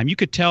at the time. You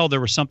could tell there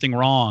was something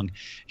wrong.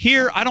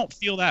 Here, I don't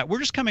feel that. We're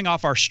just coming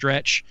off our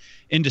stretch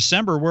in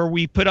December where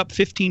we put up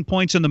 15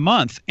 points in the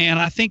month. And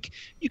I think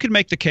you could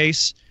make the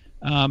case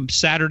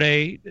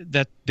Saturday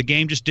that the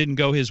game just didn't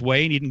go his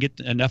way and he didn't get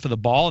enough of the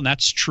ball. And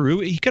that's true.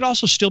 He could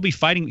also still be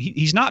fighting.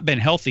 He's not been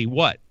healthy,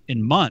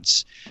 in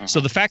months.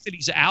 So the fact that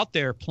he's out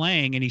there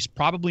playing and he's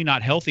probably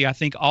not healthy, I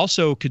think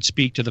also could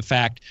speak to the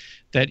fact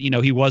that,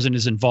 he wasn't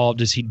as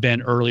involved as he'd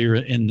been earlier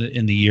in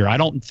the year. I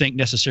don't think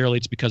necessarily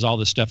it's because all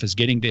this stuff is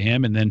getting to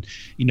him. And then,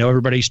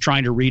 everybody's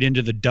trying to read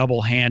into the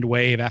double hand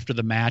wave after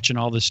the match and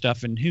all this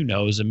stuff. And who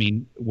knows,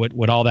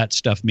 what all that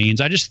stuff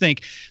means. I just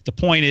think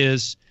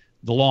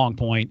the long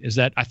point is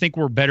that I think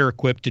we're better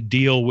equipped to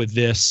deal with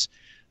this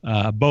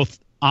both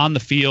on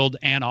the field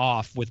and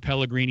off with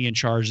Pellegrini in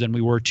charge than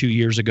we were 2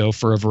 years ago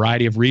for a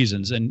variety of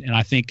reasons. And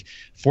I think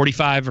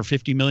 45 or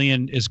 50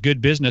 million is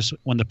good business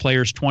when the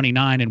player's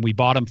 29 and we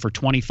bought him for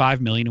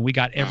 25 million and we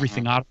got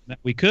everything out of him that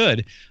we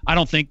could. I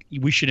don't think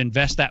we should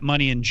invest that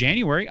money in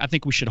January. I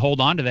think we should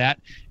hold on to that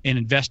and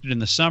invest it in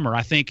the summer.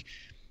 I think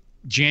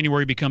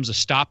January becomes a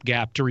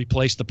stopgap to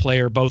replace the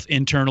player both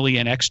internally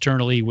and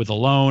externally with a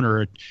loan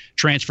or a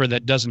transfer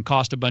that doesn't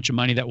cost a bunch of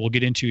money that we'll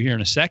get into here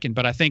in a second.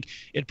 But I think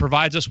it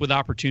provides us with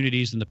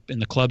opportunities and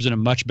the club's in a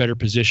much better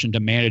position to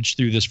manage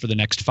through this for the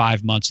next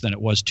 5 months than it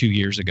was 2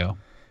 years ago.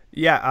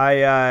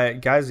 Yeah,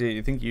 guys,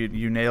 I think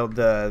you nailed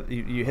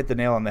you hit the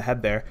nail on the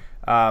head there.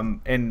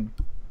 And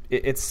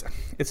it's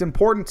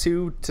important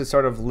to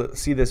sort of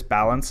see this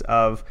balance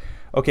of,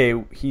 okay,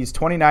 he's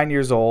 29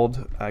 years old,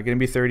 going to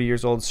be 30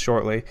 years old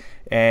shortly,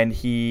 and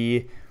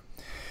he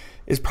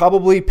is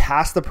probably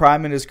past the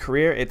prime in his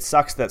career. It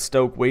sucks that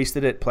Stoke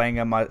wasted it playing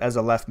him as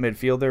a left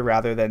midfielder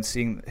rather than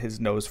seeing his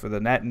nose for the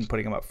net and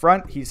putting him up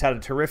front. He's had a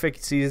terrific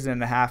season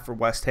and a half for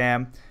West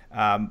Ham,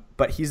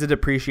 but he's a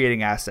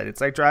depreciating asset. It's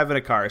like driving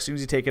a car. As soon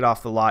as you take it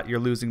off the lot, you're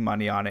losing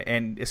money on it.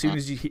 And as soon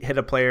as you see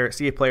a player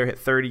hit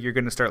 30, you're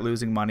going to start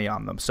losing money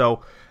on them.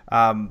 So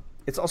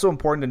it's also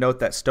important to note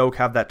that Stoke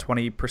have that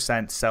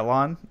 20%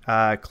 sell-on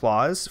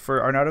clause for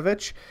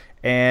Arnautovic.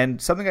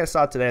 And something I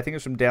saw today, I think it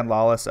was from Dan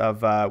Lawless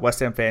of West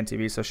Ham Fan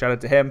TV, so shout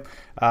out to him.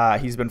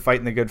 He's been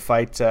fighting the good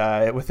fight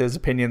with his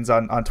opinions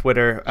on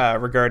Twitter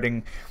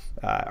regarding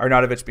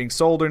Arnautovic being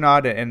sold or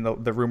not and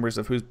the rumors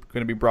of who's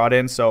going to be brought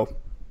in. So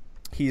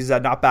he's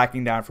not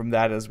backing down from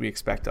that, as we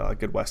expect a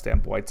good West Ham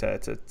boy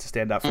to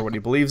stand up for what he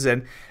believes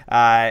in.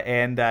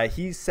 And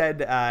he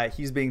said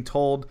he's being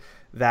told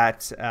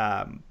that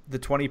the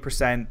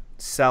 20%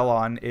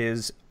 sell-on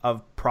is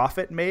of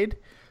profit made.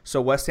 So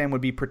West Ham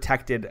would be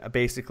protected.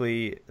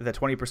 Basically, the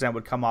 20%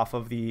 would come off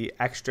of the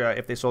extra,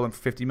 if they sold him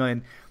for $50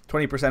 million,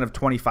 20% of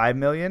 $25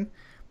 million.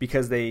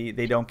 because they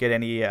don't get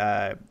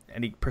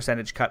any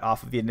percentage cut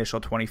off of the initial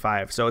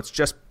 25. So it's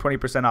just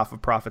 20% off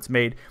of profits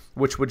made,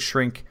 which would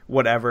shrink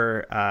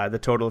whatever the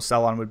total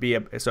sell on would be.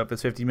 So if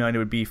it's 50 million, it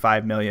would be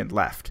 5 million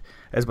left,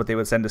 is what they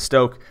would send to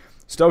Stoke.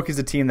 Stoke is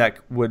a team that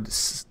would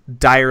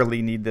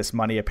direly need this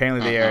money.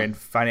 Apparently, they are in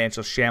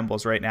financial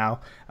shambles right now.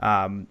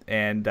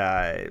 And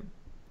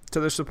to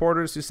their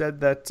supporters who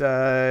said that,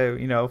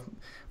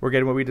 we're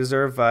getting what we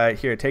deserve,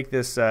 here, take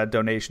this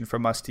donation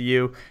from us to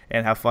you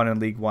and have fun in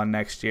League One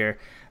next year.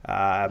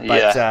 How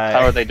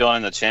are they doing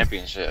in the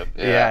Championship?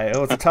 Yeah,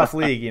 it's a tough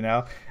league,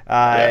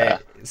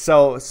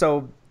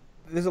 So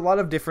there's a lot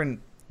of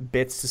different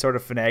bits to sort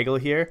of finagle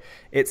here.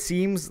 It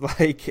seems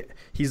like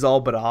he's all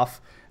but off.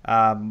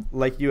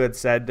 Like you had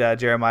said,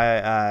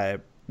 Jeremiah,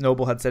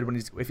 Noble had said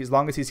as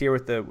long as he's here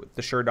with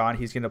the shirt on,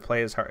 he's going to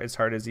play as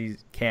hard as he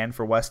can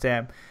for West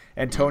Ham.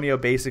 Antonio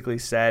basically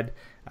said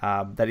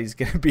that he's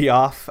going to be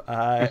off.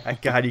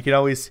 God, you can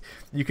always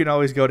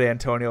go to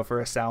Antonio for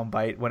a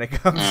soundbite when it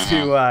comes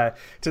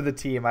to the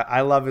team.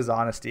 I love his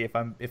honesty.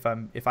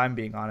 If I'm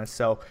being honest,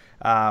 so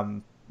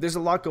there's a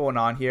lot going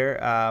on here.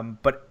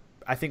 But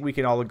I think we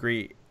can all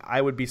agree. I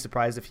would be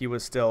surprised if he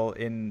was still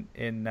in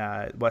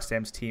West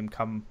Ham's team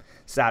come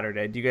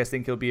Saturday. Do you guys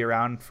think he'll be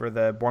around for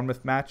the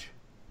Bournemouth match?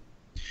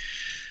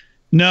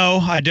 No,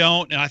 I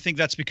don't. And I think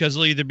that's because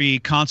it'll either be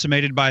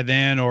consummated by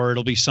then or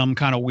it'll be some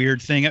kind of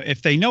weird thing.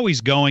 If they know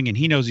he's going and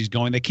he knows he's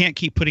going, they can't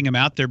keep putting him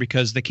out there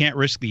because they can't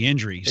risk the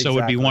injury. Exactly. So it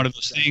would be one of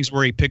those things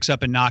where he picks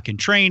up a knock in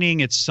training.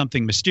 It's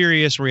something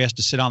mysterious where he has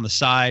to sit on the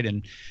side.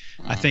 And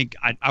I think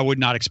I would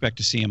not expect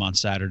to see him on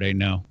Saturday,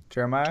 no.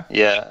 Jeremiah?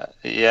 Yeah,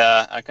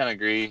 I kind of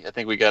agree. I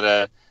think we got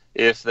to,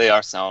 if they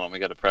are selling him, we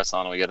got to press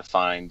on him. We got to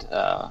find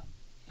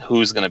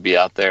who's going to be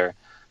out there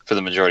for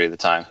the majority of the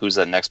time. Who's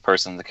that next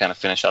person to kind of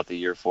finish out the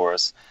year for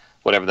us,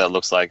 whatever that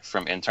looks like,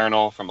 from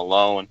internal, from a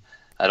loan.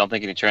 I don't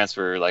think any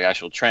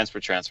actual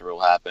transfer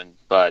will happen,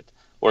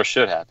 or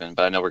should happen,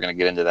 but I know we're going to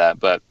get into that.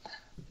 But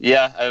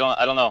yeah, I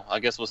don't know. I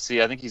guess we'll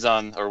see. I think he's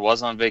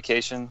was on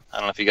vacation. I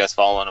don't know if you guys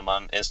following him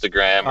on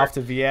Instagram off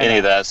to Vienna. Any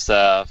of that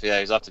stuff. Yeah,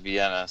 he's off to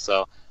Vienna.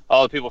 So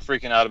all the people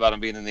freaking out about him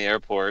being in the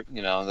airport,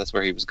 that's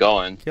where he was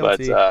going.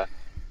 Guilty. But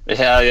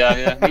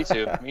yeah,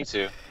 me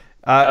too.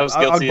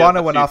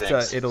 Ogbonna went off to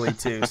Italy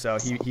too, so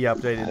he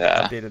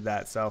updated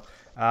that. So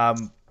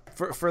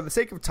for the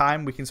sake of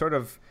time, we can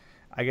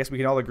I guess we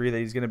can all agree that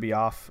he's going to be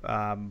off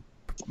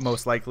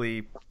most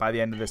likely by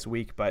the end of this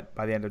week, but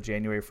by the end of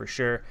January for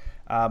sure.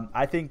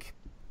 I think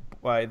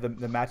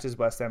the matches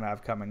West Ham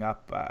have coming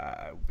up,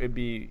 it'd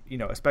be,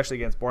 especially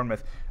against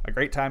Bournemouth, a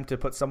great time to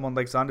put someone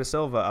like Zonda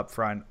Silva up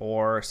front,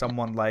 or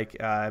someone like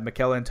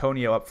Mikel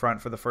Antonio up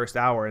front for the first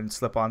hour and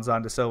slip on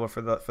Zonda Silva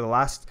for the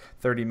last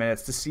 30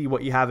 minutes to see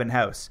what you have in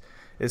house.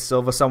 Is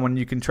Silva someone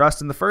you can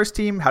trust in the first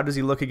team? How does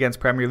he look against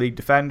Premier League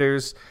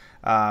defenders?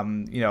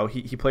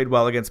 He played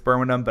well against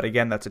Birmingham, but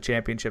again, that's a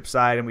championship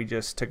side, and we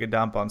just took a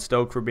dump on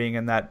Stoke for being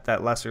in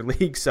that lesser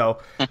league. So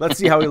let's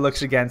see how he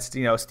looks against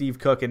Steve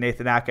Cook and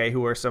Nathan Ake,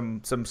 who are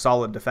some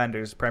solid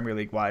defenders Premier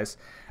League wise.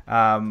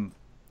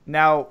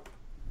 Now,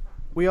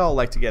 we all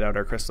like to get out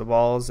our crystal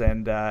balls,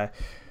 and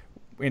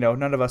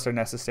none of us are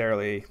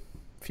necessarily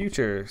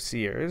future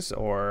seers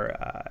or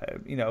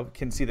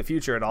can see the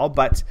future at all.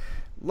 But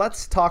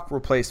let's talk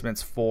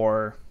replacements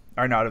for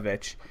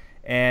Arnautovic,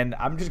 and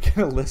I'm just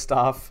going to list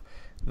off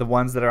the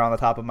ones that are on the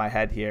top of my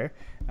head here.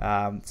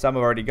 Some have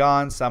already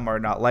gone, some are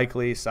not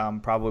likely,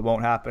 some probably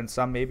won't happen,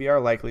 some maybe are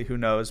likely, who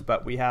knows.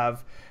 But we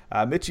have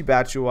Michy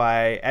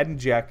Batshuayi, Edin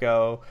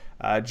Dzeko,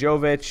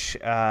 Jovic,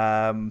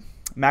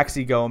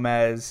 Maxi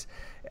Gomez,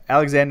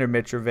 Alexander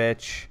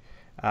Mitrovic.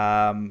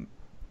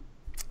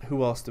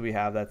 Who else do we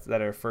have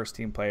that are first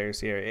team players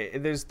here?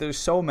 There's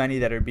so many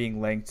that are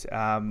being linked.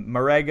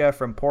 Marega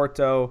from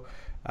Porto.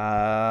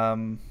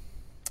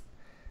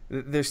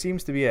 There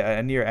seems to be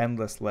a near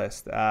endless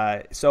list.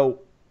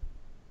 So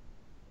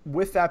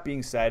with that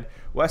being said,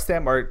 West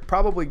Ham are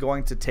probably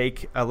going to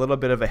take a little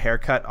bit of a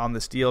haircut on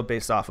this deal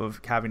based off of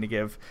having to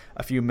give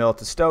a few mil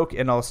to Stoke,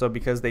 and also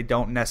because they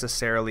don't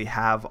necessarily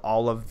have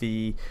all of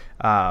the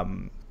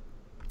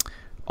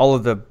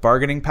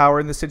bargaining power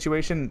in this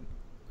situation.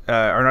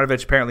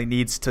 Arnautovic apparently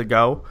needs to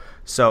go,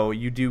 so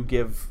you do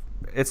give.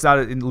 It's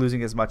not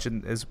losing as much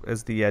as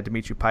the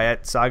Dimitri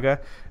Payet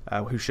saga,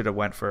 who should have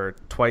went for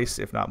twice,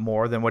 if not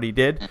more, than what he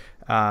did.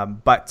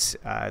 But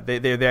they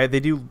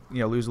do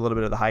lose a little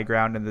bit of the high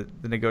ground in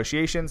the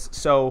negotiations.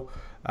 So,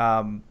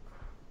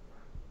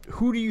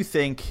 who do you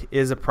think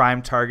is a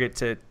prime target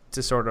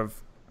to sort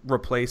of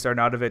replace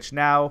Arnautovic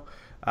now?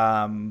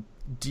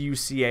 Do you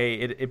see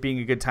it being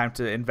a good time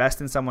to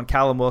invest in someone?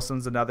 Callum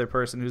Wilson's another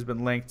person who's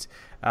been linked.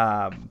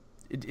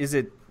 Is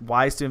it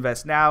wise to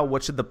invest now?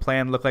 What should the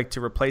plan look like to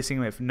replacing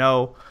him if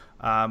no?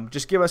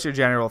 Just give us your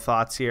general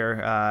thoughts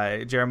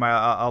here. Jeremiah,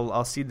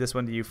 I'll cede this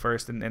one to you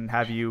first and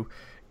have you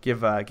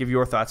give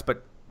your thoughts.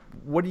 But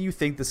what do you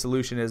think the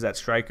solution is at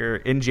striker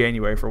in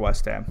January for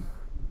West Ham?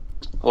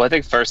 Well, I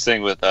think first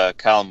thing with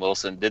Callum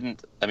Wilson,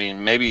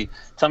 maybe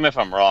tell me if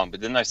I'm wrong,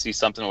 but didn't I see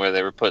something where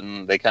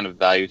they kind of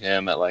valued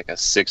him at like a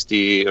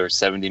 60 or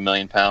 70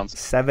 million pounds?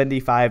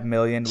 75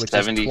 million, which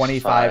 75. is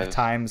 25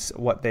 times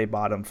what they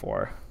bought him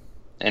for.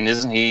 And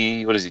isn't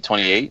he,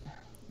 28?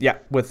 Yeah,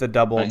 with the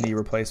double knee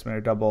replacement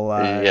or double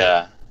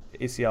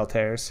ACL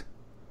tears.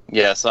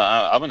 Yeah, so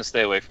I'm going to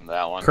stay away from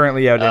that one.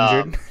 Currently out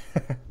injured.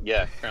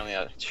 Yeah, currently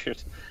out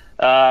injured.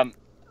 I'm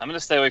going to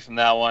stay away from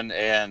that one,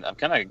 and I'm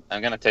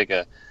going to take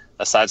a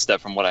sidestep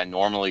from what I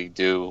normally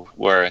do,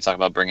 where I talk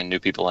about bringing new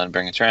people in,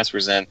 bringing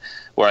transfers in,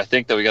 where I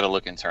think that we got to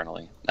look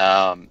internally.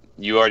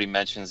 You already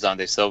mentioned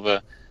Xande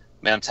Silva.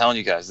 Man, I'm telling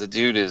you guys, the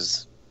dude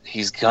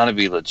he's going to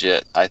be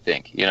legit, I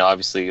think.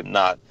 Obviously I'm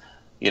not,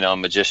 a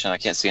magician. I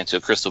can't see into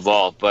a crystal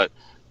ball, but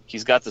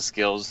he's got the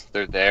skills.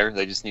 They're there.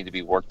 They just need to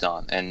be worked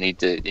on and need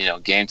to,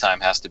 game time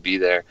has to be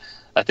there.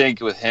 I think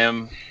with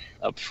him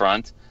up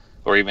front,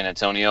 or even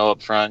Antonio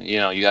up front, you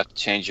have to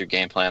change your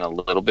game plan a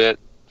little bit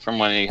from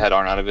when you had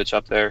Arnautovic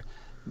up there.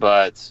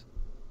 But,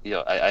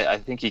 I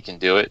think he can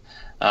do it.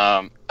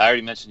 I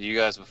already mentioned to you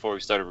guys before we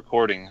started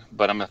recording,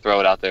 but I'm going to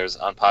throw it out there as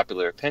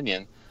unpopular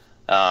opinion.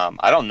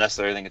 I don't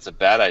necessarily think it's a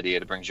bad idea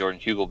to bring Jordan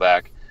Hugill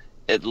back,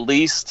 at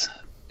least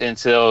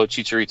until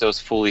Chicharito's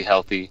fully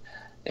healthy,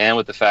 and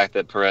with the fact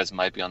that Perez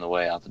might be on the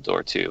way out the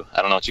door too.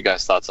 I don't know what you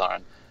guys' thoughts are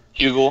on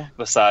Hugill,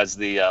 besides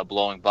the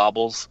blowing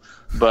baubles.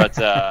 But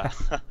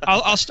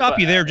I'll stop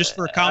you there just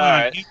for a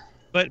comment.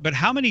 Right. But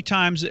how many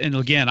times, and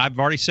again, I've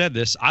already said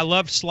this, I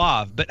love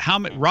Slav, but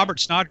Robert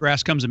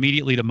Snodgrass comes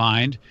immediately to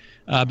mind.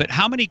 But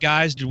how many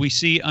guys did we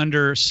see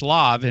under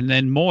Slav and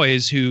then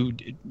Moyes, who,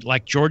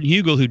 like Jordan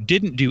Hugill, who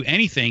didn't do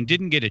anything,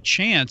 didn't get a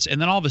chance,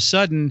 and then all of a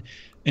sudden,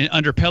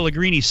 under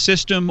Pellegrini's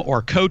system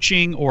or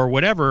coaching or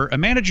whatever, a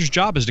manager's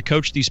job is to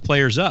coach these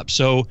players up.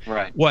 So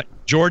What,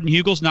 Jordan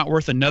Hugill's not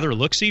worth another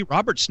look-see?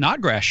 Robert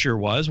Snodgrass sure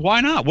was. Why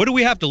not? What do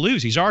we have to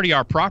lose? He's already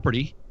our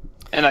property.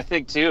 And I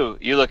think, too,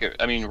 you look at,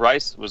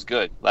 Rice was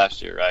good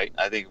last year, right?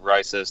 I think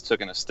Rice has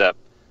taken a step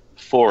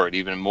forward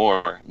even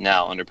more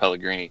now under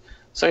Pellegrini.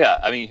 So, yeah,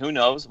 who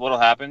knows what'll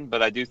happen,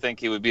 but I do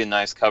think it would be a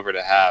nice cover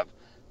to have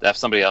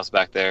somebody else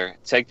back there.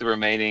 Take the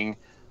remaining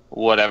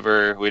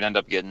whatever we'd end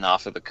up getting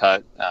off of the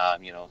cut,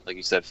 like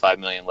you said, $5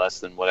 million less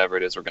than whatever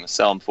it is we're going to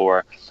sell him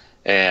for,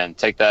 and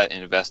take that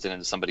and invest it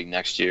into somebody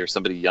next year,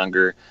 somebody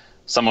younger,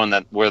 someone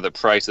that where the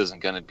price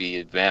isn't going to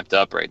be vamped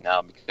up right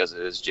now because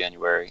it is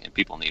January and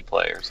people need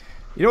players.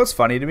 You know what's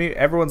funny to me?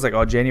 Everyone's like,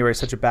 "Oh, January is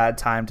such a bad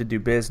time to do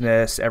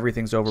business.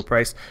 Everything's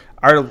overpriced."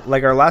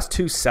 Our last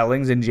two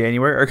sellings in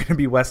January are going to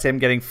be West Ham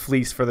getting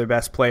fleeced for their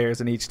best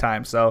players in each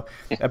time. So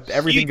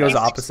everything goes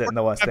opposite in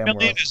the West Ham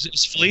world.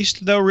 Is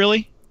fleeced though,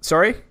 really?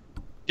 Sorry?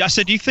 I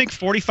said, do you think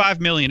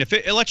 45 million?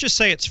 Let's just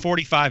say it's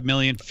 45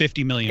 million,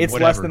 50 million. It's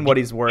whatever. Less than what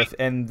he's worth,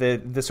 and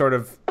the sort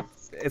of.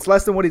 It's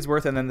less than what he's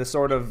worth, and then the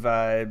sort of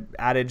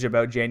adage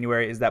about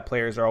January is that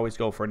players are always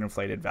go for an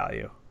inflated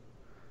value.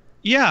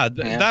 Yeah,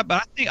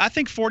 but I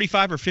think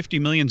 45 or 50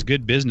 million is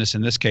good business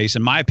in this case,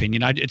 in my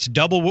opinion. It's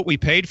double what we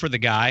paid for the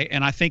guy,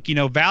 and I think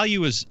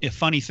value is a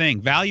funny thing.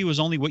 Value is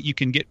only what you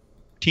can get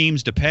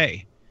teams to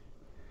pay.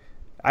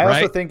 I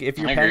also think if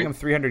you're paying him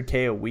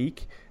 $300K a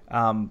week,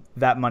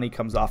 that money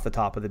comes off the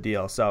top of the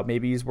deal. So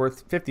maybe he's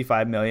worth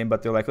 55 million,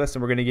 but they're like,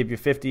 listen, we're going to give you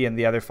 50, and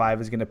the other 5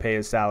 is going to pay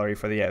his salary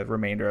for the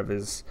remainder of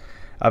his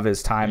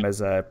time as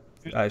a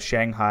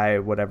Shanghai,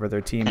 whatever their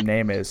team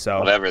name is. So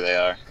whatever they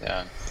are,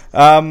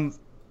 yeah.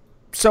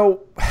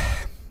 So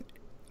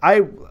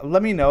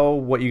let me know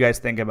what you guys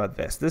think about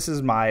this. This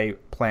is my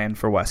plan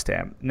for West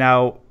Ham.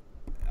 Now,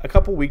 a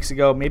couple weeks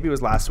ago, maybe it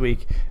was last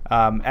week,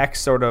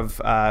 X sort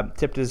of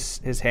tipped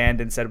his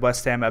hand and said,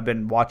 West Ham, I've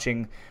been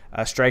watching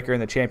a striker in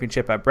the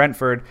championship at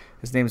Brentford.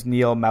 His name's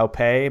Neil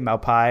Maupay,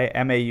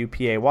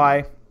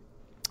 Maupay.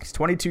 He's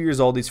 22 years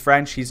old. He's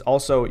French. He's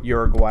also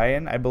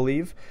Uruguayan, I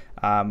believe.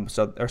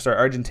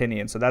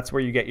 Argentinian. So that's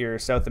where you get your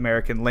South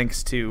American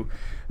links to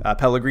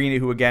Pellegrini,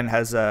 who again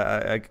has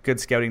a good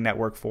scouting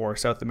network for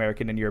South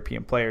American and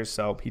European players.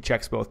 So he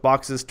checks both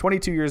boxes.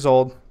 22 years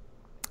old,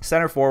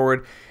 center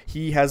forward.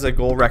 He has a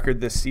goal record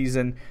this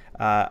season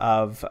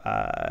of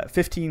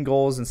 15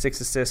 goals and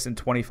 6 assists in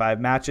 25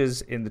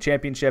 matches in the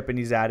championship, and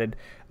he's added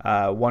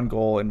 1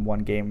 goal in 1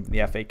 game in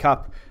the FA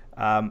Cup.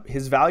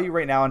 His value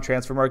right now on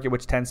transfer market,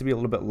 which tends to be a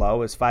little bit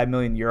low, is €5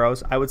 million.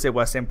 I would say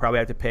West Ham probably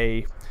have to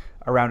pay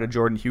around a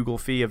Jordan Hugill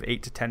fee of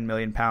 £8 to £10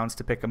 million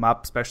to pick him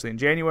up, especially in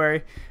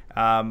January.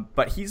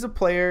 But he's a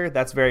player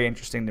that's very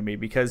interesting to me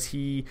because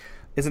he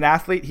is an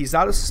athlete. He's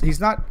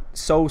not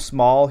so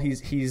small.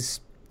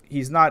 He's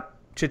not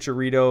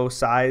Chicharito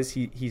size.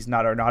 He's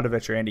not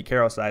Arnautovic or Andy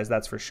Carroll size,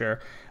 that's for sure.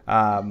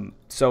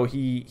 So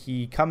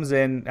he comes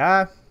in.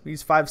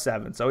 He's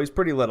 5'7", so he's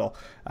pretty little.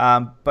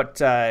 But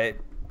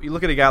you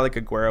look at a guy like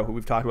Aguero, who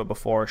we've talked about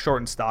before,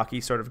 short and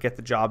stocky, sort of get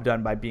the job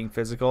done by being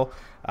physical.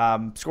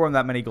 Scoring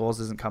that many goals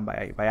doesn't come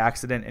by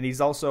accident, and he's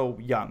also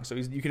young, so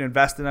you can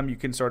invest in him. You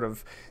can sort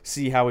of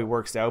see how he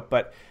works out.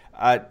 But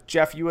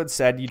Jeff, you had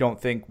said you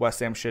don't think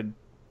West Ham should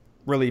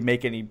really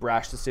make any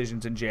brash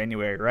decisions in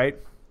January, right?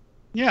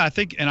 Yeah, I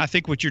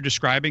think what you're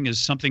describing is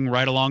something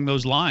right along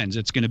those lines.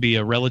 It's going to be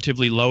a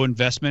relatively low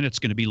investment. It's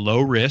going to be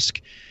low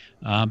risk.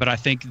 But I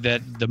think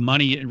that the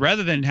money,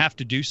 rather than have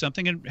to do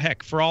something, and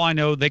heck, for all I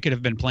know, they could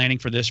have been planning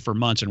for this for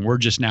months, and we're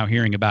just now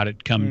hearing about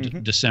it come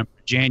December,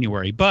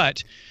 January.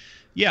 But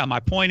yeah, my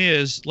point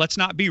is, let's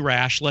not be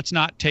rash. Let's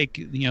not take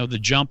the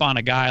jump on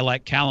a guy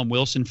like Callum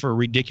Wilson for a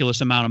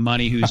ridiculous amount of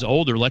money who's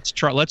older.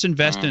 Let's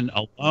invest in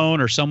a loan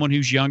or someone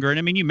who's younger. And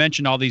I mean, you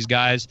mentioned all these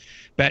guys.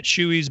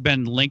 Batshuayi's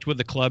been linked with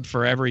the club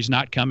forever. He's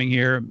not coming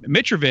here.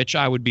 Mitrovic,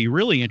 I would be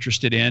really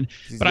interested in.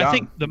 But young. I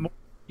think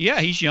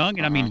he's young,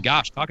 and I mean,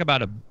 gosh, talk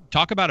about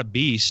a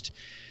beast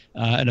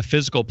and a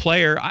physical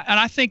player. And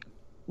I think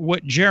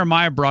what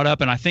Jeremiah brought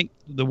up, and I think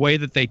the way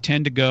that they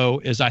tend to go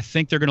is I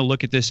think they're going to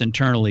look at this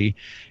internally.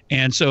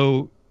 And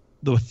so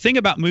the thing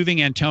about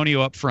moving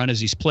Antonio up front is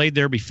he's played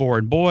there before.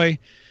 And boy,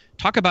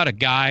 talk about a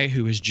guy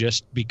who has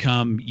just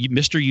become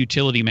Mr.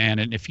 Utility Man.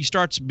 And if he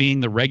starts being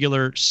the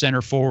regular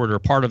center forward or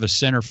part of a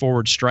center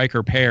forward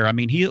striker pair, I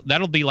mean,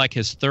 that'll be like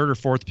his third or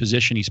fourth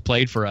position he's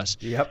played for us.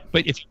 Yep.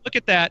 But if you look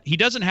at that, he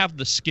doesn't have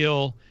the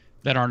skill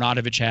that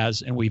Arnautovic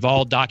has, and we've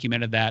all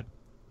documented that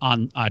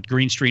on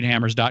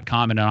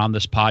greenstreethammers.com and on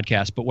this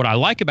podcast. But what I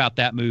like about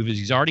that move is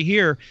he's already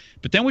here,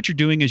 but then what you're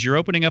doing is you're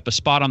opening up a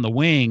spot on the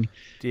wing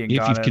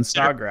Diangana and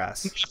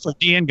Snodgrass. For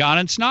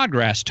Diangana and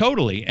Snodgrass,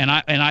 totally. And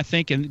I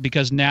think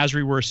because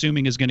Nasri we're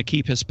assuming is going to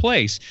keep his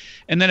place.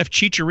 And then if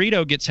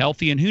Chicharito gets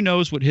healthy, and who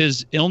knows what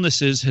his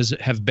illnesses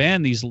have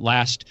been these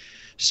last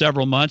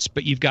several months,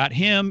 but you've got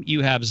him,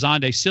 you have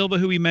Zonde Silva,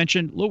 who we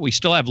mentioned. Look, we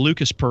still have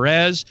Lucas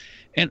Perez,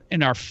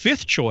 and our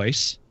fifth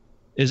choice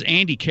is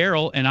Andy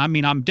Carroll. And I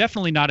mean, I'm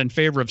definitely not in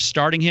favor of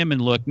starting him, and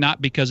look,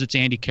 not because it's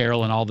Andy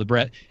Carroll and all the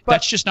Brett.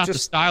 That's just not the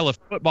style of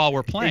football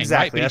we're playing.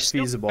 Exactly, right? that's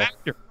feasible.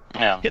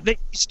 Yeah.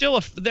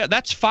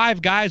 That's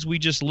five guys we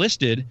just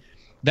listed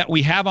that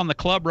we have on the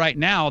club right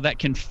now that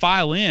can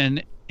file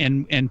in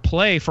and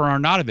play for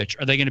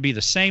Arnautovic. Are they going to be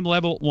the same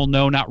level? Well,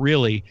 no, not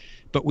really.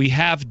 But we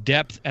have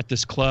depth at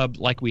this club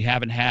like we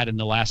haven't had in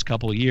the last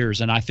couple of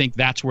years, and I think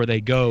that's where they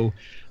go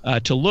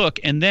to look.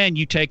 And then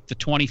you take the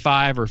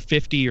 25 or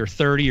 50 or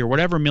 30 or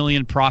whatever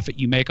million profit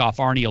you make off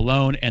Arnie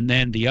alone, and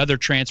then the other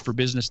transfer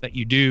business that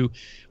you do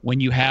when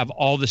you have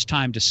all this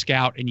time to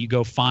scout and you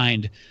go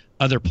find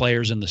other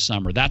players in the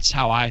summer. That's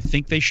how I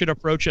think they should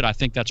approach it. I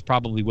think that's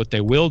probably what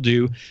they will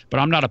do, but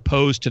I'm not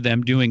opposed to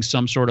them doing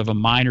some sort of a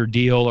minor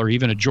deal or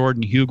even a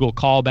Jordan Hugel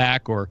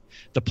callback or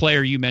the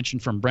player you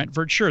mentioned from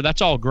Brentford. Sure,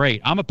 that's all great.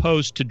 I'm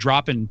opposed to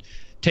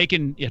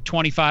taking a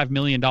 $25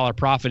 million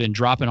profit and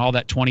dropping all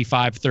that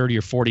 25, 30,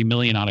 or 40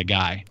 million on a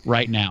guy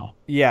right now.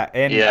 Yeah,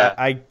 and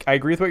I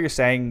agree with what you're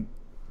saying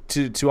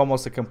to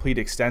almost a complete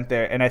extent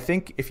there. And I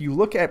think if you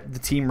look at the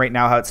team right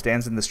now, how it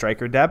stands in the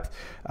striker depth,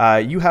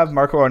 you have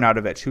Marko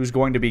Arnautovic, who's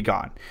going to be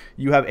gone.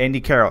 You have Andy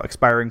Carroll,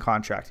 expiring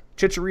contract.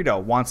 Chicharito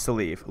wants to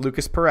leave.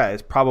 Lucas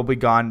Perez, probably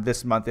gone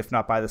this month, if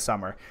not by the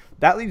summer.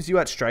 That leaves you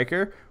at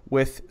striker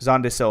with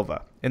Zonde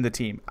Silva in the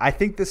team. I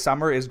think this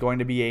summer is going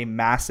to be a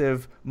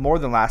massive, more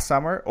than last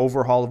summer,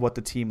 overhaul of what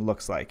the team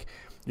looks like.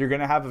 You're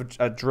going to have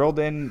a drilled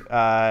in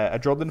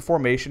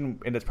formation,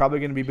 and it's probably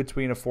going to be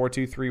between a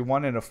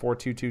 4-2-3-1 and a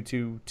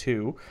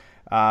 4-2-2-2-2.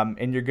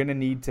 And you're going to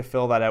need to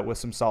fill that out with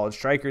some solid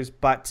strikers.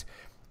 But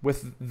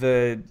with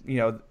the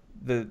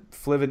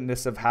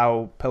fluidness of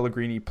how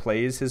Pellegrini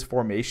plays his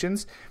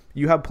formations,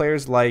 you have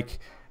players like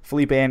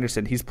Felipe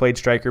Anderson. He's played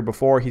striker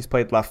before. He's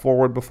played left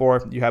forward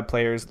before. You have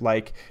players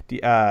like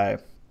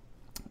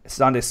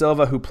Zonde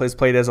Silva, who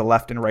played as a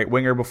left and right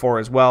winger before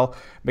as well.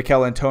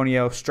 Mikel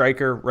Antonio,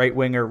 striker, right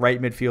winger,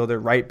 right midfielder,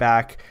 right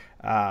back.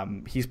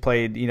 He's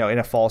played, in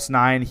a false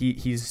nine.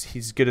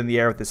 He's good in the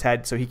air with his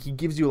head, so he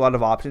gives you a lot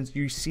of options.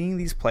 You're seeing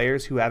these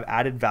players who have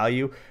added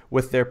value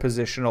with their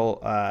positional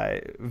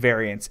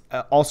variants.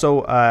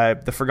 Also,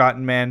 the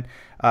forgotten man,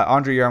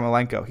 Andrei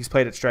Yarmolenko. He's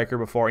played at striker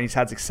before, and he's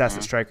had success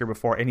at striker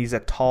before, and he's a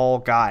tall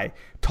guy.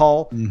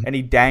 And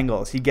he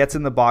dangles. He gets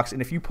in the box,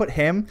 and if you put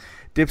him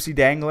dipsy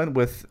dangling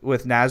with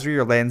Nasri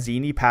or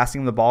Lanzini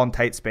passing the ball in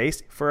tight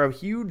space, for a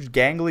huge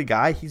gangly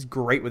guy, he's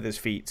great with his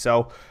feet.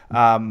 So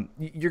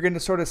you're going to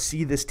sort of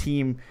see this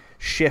team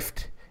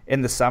shift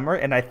in the summer,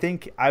 and I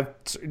think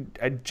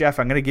Jeff,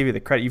 I'm going to give you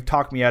the credit. You've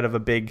talked me out of a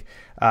big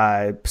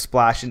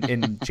splash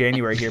in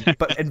January here,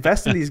 but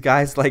invest in these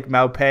guys like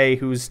Maupay,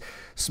 who's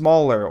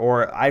smaller,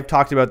 or I've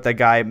talked about that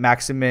guy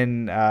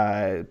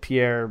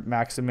Pierre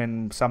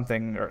Maximin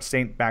something, or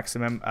Saint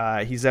Maximin.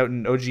 He's out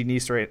in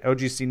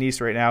OGC Nice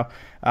right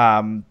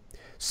now.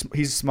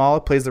 He's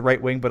small, plays the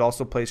right wing, but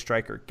also plays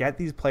striker. Get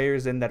these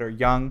players in that are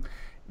young.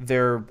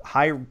 They're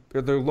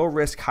low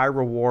risk, high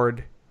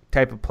reward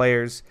type of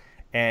players,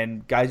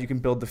 and guys you can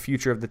build the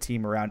future of the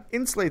team around.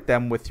 Insulate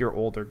them with your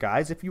older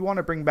guys. If you want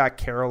to bring back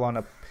Carroll on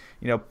a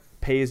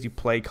pay as you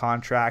play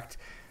contract,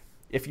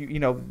 if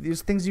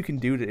there's things you can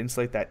do to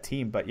insulate that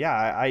team. But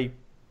yeah,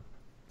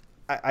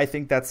 I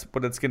think that's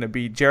what it's going to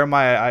be.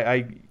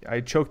 Jeremiah,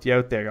 I choked you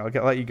out there.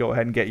 I'll let you go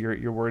ahead and get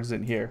your words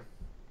in here.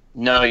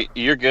 No,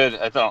 you're good.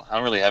 I don't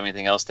really have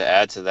anything else to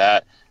add to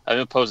that. I'm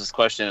going to pose this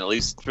question, at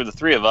least for the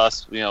three of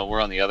us,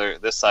 we're on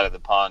this side of the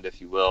pond, if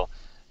you will.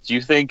 Do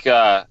you think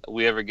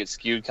we ever get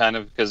skewed kind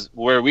of, because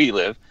where we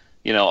live,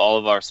 all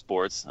of our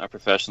sports, our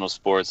professional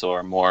sports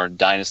are more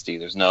dynasty.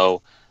 There's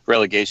no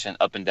relegation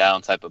up and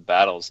down type of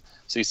battles.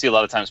 So you see a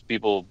lot of times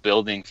people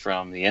building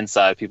from the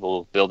inside,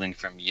 people building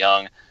from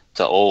young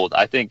to old.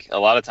 I think a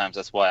lot of times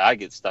that's why I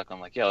get stuck on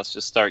like, yeah, let's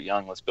just start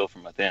young. Let's build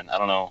from within. I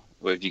don't know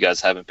if you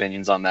guys have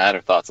opinions on that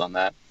or thoughts on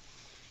that.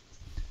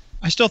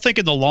 I still think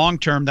in the long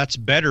term that's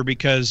better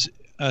because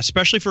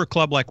especially for a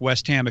club like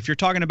West Ham, if you're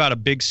talking about a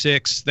big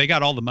six, they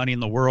got all the money in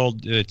the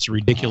world. It's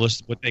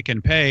ridiculous what they can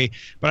pay.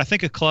 But I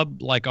think a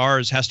club like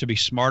ours has to be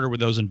smarter with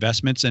those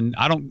investments. And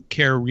I don't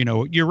care,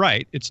 you're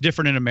right. It's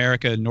different in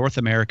America, North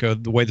America,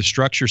 the way the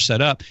structure's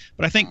set up.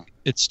 But I think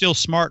it's still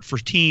smart for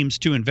teams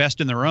to invest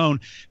in their own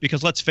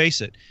because let's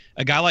face it,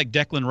 a guy like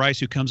Declan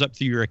Rice who comes up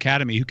through your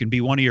academy, who can be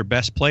one of your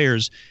best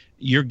players,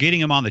 you're getting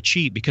him on the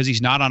cheap because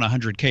he's not on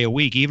 $100K a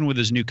week. Even with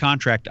his new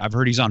contract, I've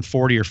heard he's on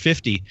 40 or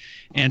 50.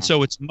 And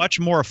so it's much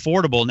more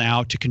affordable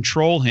now to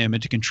control him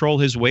and to control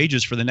his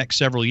wages for the next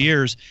several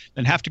years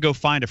than have to go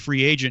find a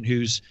free agent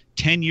who's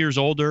 10 years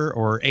older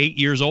or 8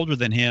 years older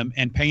than him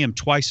and pay him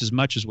twice as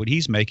much as what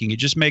he's making.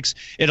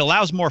 It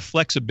allows more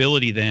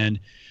flexibility then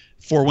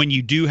for when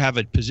you do have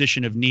a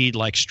position of need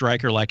like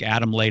striker, like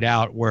Adam laid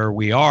out where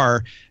we're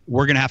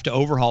going to have to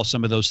overhaul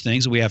some of those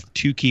things. We have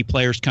two key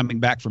players coming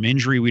back from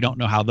injury. We don't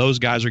know how those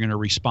guys are going to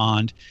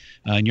respond,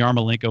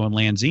 Yarmolenko and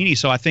Lanzini.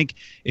 So I think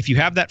if you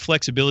have that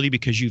flexibility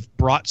because you've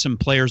brought some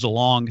players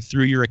along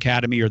through your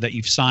academy or that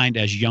you've signed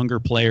as younger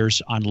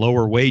players on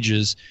lower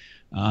wages,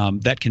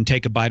 that can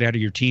take a bite out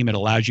of your team. It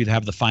allows you to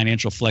have the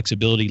financial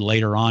flexibility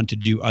later on to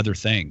do other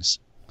things.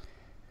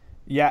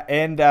 Yeah,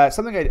 and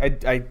something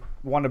I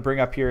want to bring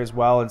up here as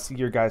well and see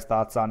your guys'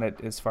 thoughts on it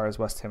as far as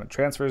West Ham and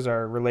transfers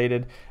are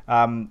related.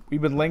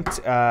 We've been linked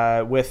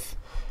with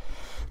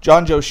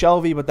Jonjo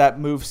Shelvey, but that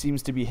move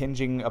seems to be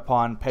hinging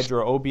upon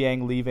Pedro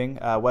Obiang leaving.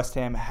 West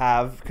Ham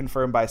have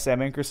confirmed by Sam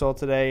Inkersol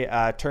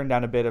today, turned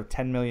down a bid of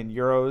 10 million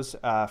euros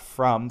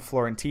from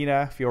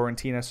Fiorentina,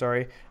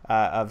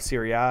 of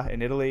Serie A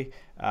in Italy.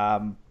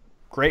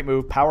 Great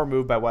move, power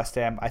move by West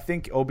Ham. I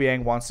think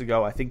Obiang wants to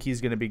go. I think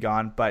he's going to be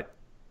gone, but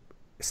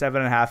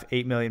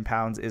 £7.5-8 million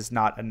is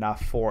not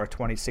enough for a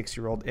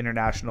 26-year-old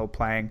international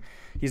playing.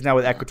 He's now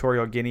with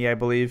Equatorial Guinea, I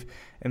believe,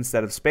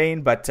 instead of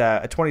Spain. But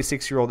a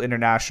 26-year-old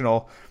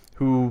international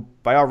who,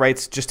 by all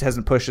rights, just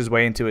hasn't pushed his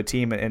way into a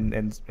team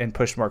and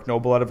pushed Mark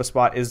Noble out of a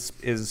spot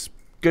is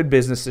good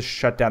business to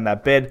shut down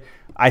that bid.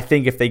 I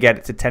think if they get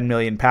it to £10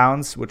 million,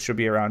 which should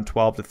be around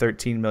 12 to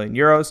 13 million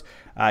euros,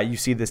 you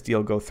see this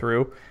deal go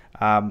through.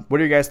 What are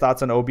your guys'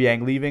 thoughts on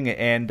Obiang leaving,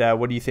 and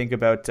what do you think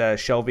about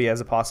Shelvey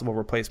as a possible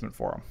replacement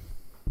for him?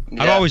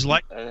 Yeah, I've always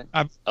liked.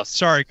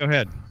 Sorry, go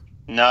ahead.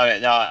 No,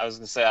 I was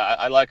gonna say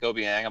I like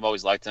Obiang. I've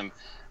always liked him,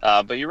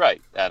 but you're right,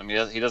 Adam.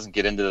 He doesn't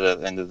get into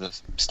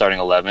the starting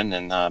 11,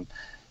 and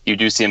you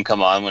do see him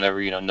come on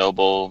whenever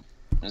Noble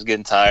is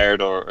getting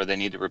tired or they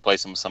need to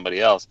replace him with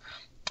somebody else.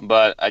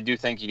 But I do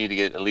think you need to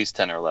get at least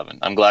 10 or 11.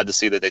 I'm glad to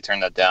see that they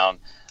turned that down.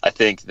 I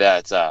think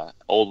that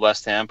old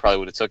West Ham probably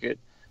would have took it.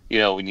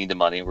 We need the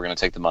money. We're gonna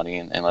take the money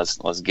and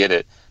let's get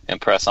it and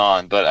press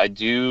on. But I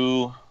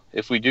do.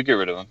 If we do get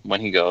rid of him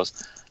when he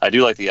goes, I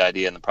do like the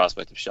idea and the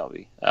prospect of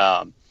Shelvey.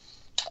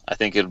 I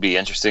think it'll be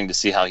interesting to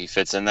see how he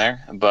fits in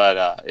there.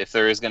 But if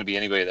there is going to be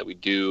anybody that we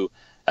do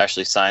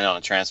actually sign on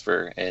a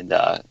transfer and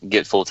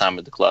get full-time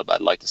with the club,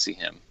 I'd like to see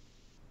him.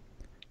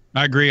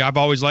 I agree. I've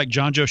always liked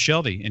Jonjo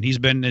Shelvey, and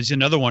he's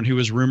another one who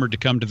was rumored to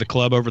come to the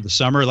club over the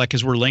summer,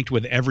 because we're linked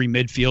with every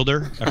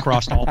midfielder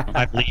across all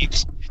 5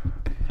 leagues.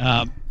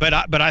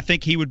 But I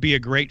think he would be a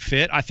great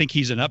fit. I think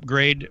he's an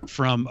upgrade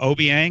from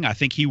Obiang. I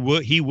think he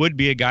would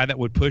be a guy that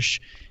would push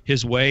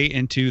his way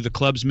into the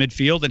club's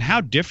midfield. And how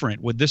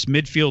different would this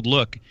midfield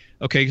look?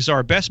 Okay, because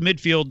our best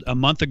midfield a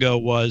month ago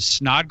was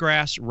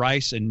Snodgrass,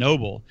 Rice, and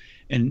Noble.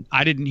 And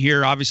I didn't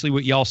hear, obviously,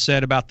 what y'all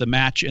said about the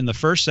match in the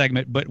first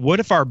segment, but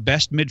what if our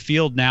best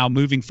midfield now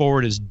moving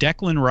forward is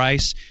Declan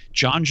Rice,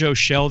 Jonjo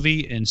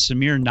Shelvey, and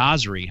Samir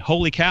Nasri?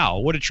 Holy cow,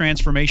 what a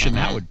transformation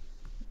that would be.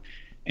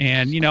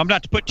 And, I'm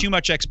not to put too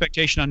much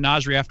expectation on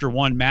Nasri after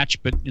one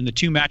match, but in the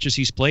 2 matches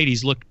he's played,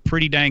 he's looked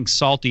pretty dang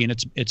salty, and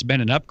it's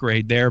been an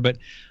upgrade there. But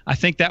I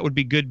think that would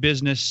be good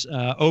business.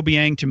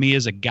 Obiang, to me,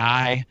 is a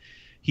guy.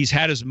 He's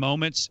had his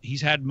moments.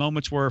 He's had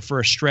moments where,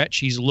 for a stretch,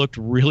 he's looked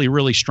really,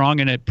 really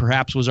strong, and it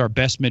perhaps was our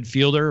best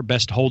midfielder,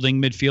 best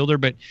holding midfielder,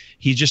 but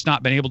he's just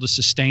not been able to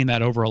sustain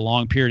that over a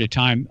long period of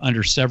time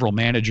under several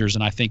managers,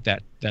 and I think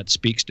that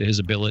speaks to his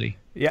ability.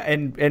 Yeah,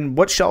 and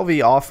what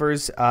Shelvey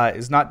offers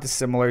is not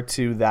dissimilar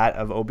to that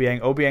of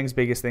Obiang. Obiang's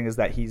biggest thing is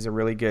that he's a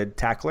really good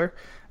tackler.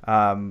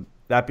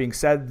 That being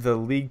said, the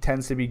league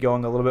tends to be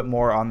going a little bit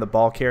more on the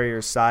ball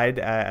carrier's side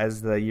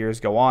as the years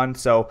go on.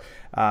 So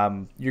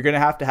you're going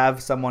to have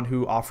someone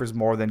who offers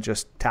more than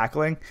just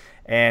tackling.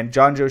 And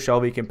John Joe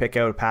Shelby can pick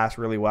out a pass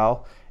really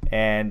well.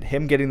 And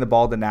him getting the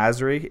ball to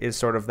Nasri is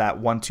sort of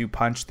that 1-2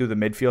 punch through the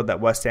midfield that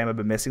West Ham have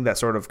been missing, that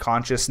sort of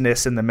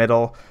consciousness in the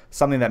middle,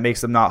 something that makes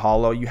them not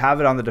hollow. You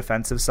have it on the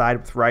defensive side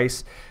with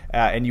Rice,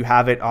 and you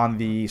have it on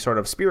the sort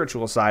of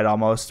spiritual side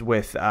almost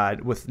with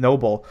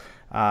Noble.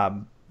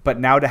 But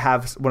now to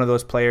have one of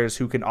those players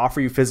who can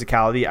offer you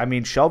physicality, I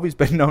mean, Shelby's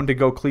been known to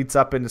go cleats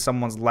up into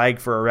someone's leg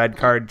for a red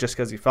card just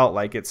because he felt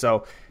like it.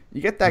 So you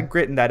get that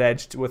grit and that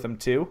edge with him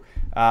too.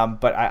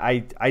 But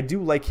I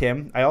do like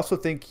him. I also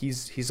think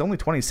he's only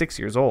 26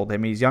 years old. I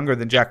mean, he's younger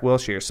than Jack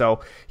Wilshere.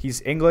 So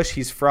he's English.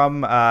 He's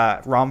from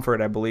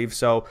Romford, I believe.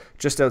 So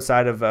just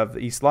outside of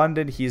East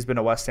London. He's been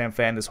a West Ham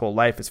fan his whole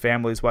life. His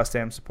family's West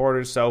Ham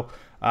supporters. So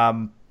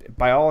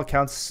by all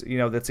accounts,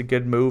 that's a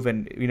good move.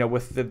 And,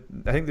 with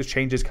I think there's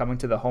changes coming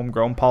to the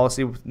homegrown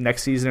policy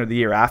next season or the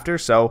year after.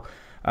 So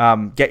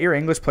get your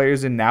English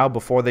players in now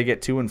before they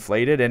get too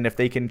inflated. And if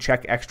they can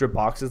check extra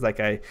boxes like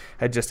I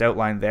had just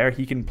outlined there,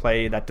 he can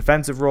play that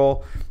defensive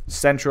role,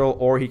 central,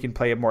 or he can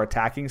play a more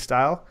attacking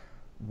style.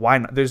 Why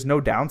not? There's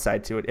no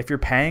downside to it. If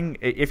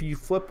you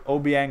flip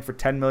Obiang for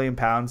 £10 million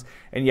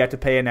and you have to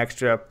pay an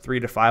extra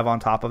 3 to 5 on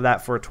top of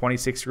that for a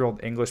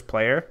 26-year-old English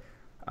player,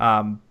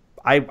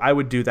 I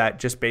would do that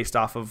just based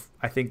off of,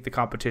 I think, the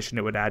competition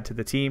it would add to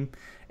the team.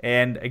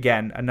 And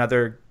again,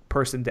 another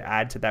person to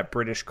add to that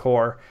British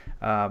core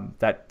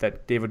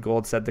that David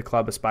Gold said the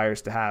club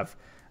aspires to have.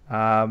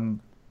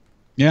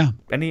 Yeah.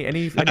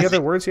 Any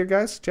other words here,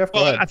 guys? Jeff,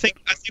 go ahead. I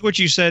think what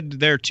you said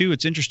there too.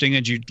 It's interesting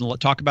as you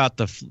talk about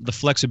the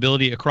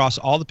flexibility across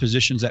all the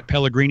positions that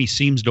Pellegrini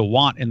seems to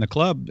want in the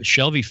club.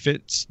 Shelby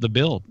fits the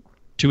bill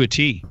to a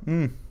T.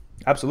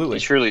 Absolutely,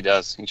 he truly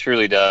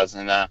does.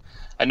 And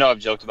I know I've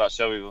joked about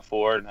Shelby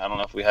before, and I don't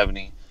know if we have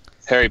any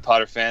Harry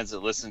Potter fans that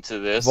listen to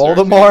this.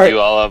 Voldemort. You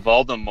all have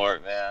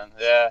Voldemort, man.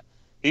 Yeah.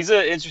 He's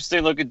an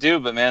interesting looking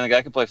dude, but man, the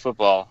guy can play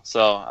football.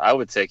 So I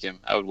would take him.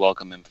 I would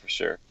welcome him for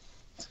sure.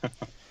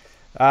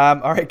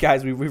 All right,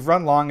 guys, we've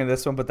run long in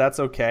this one, but that's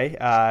okay.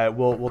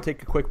 We'll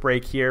take a quick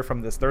break here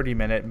from this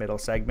 30-minute middle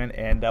segment,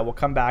 and we'll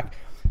come back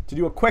to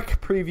do a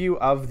quick preview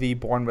of the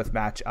Bournemouth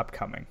match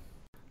upcoming.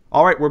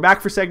 All right, we're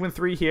back for segment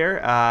 3 here.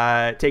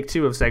 Take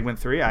 2 of segment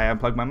 3. I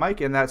unplugged my mic,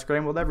 and that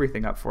scrambled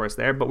everything up for us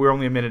there, but we're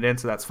only a minute in,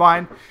 so that's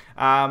fine.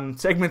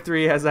 Segment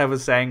 3, as I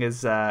was saying,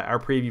 is our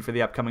preview for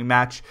the upcoming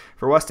match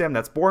for West Ham.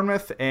 That's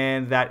Bournemouth,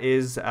 and that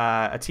is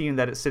a team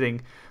that is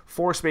sitting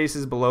 4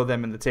 spaces below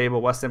them in the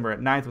table. West Ham are at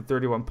 9th with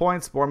 31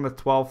 points. Bournemouth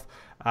 12th,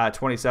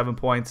 27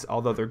 points,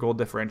 although their goal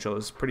differential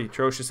is pretty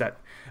atrocious at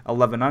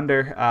 11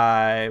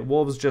 under.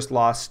 Wolves just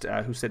lost,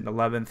 who sit in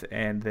 11th,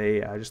 and they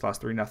just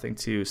lost 3-0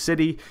 to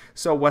City.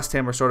 So West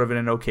Ham are sort of in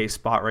an okay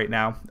spot right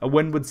now. A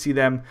win would see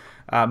them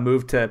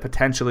move to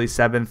potentially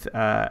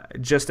 7th,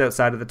 just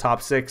outside of the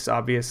top 6,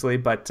 obviously,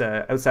 but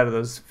outside of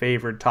those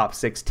favored top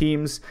 6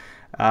 teams.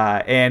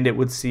 And it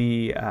would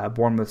see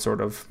Bournemouth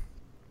sort of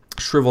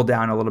shrivel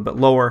down a little bit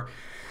lower.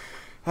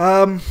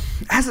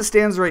 As it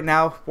stands right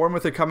now,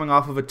 Bournemouth are coming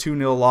off of a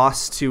 2-0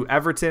 loss to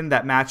Everton.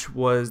 That match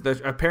was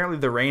apparently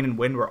the rain and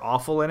wind were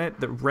awful in it.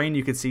 The rain,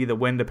 you could see, the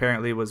wind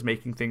apparently was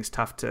making things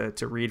tough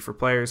to read for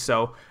players.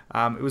 So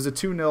it was a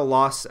 2-0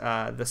 loss.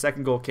 The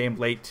second goal came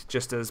late,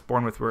 just as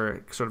Bournemouth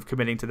were sort of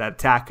committing to that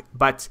attack.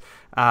 But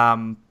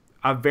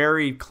a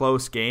very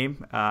close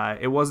game.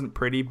 It wasn't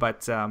pretty,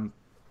 but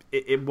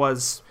it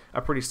was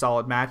a pretty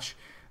solid match.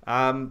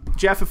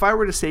 Jeff, if I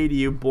were to say to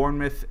you,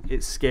 Bournemouth,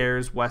 it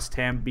scares West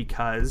Ham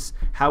because,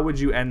 how would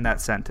you end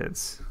that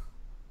sentence?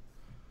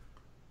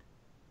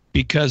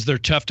 Because they're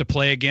tough to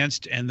play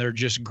against and they're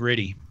just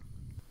gritty.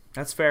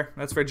 That's fair.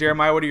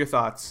 Jeremiah, what are your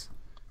thoughts?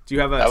 Do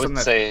you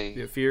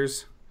have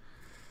fears?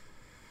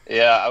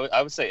 Yeah,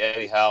 I would say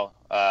Eddie Howe.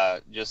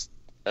 Just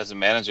as a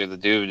manager, the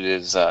dude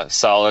is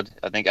solid.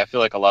 I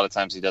feel like a lot of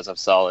times he does have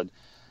solid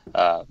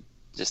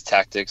just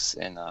tactics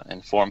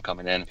and form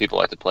coming in. People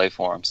like to play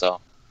for him,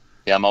 so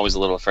yeah, I'm always a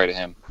little afraid of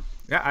him.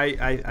 Yeah,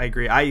 I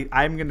agree.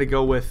 I'm going to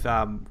go with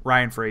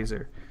Ryan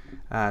Fraser.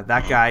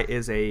 That guy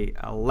is a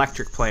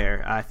electric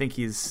player. I think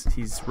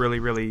he's really,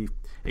 really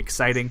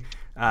exciting.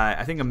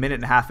 I think a minute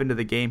and a half into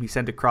the game, he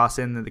sent a cross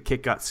in, and the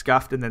kick got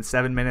scuffed. And then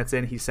 7 minutes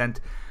in, he sent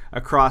a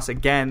cross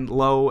again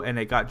low, and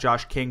it got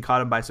Josh King,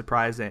 caught him by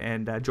surprise,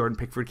 and Jordan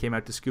Pickford came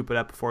out to scoop it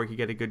up before he could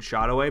get a good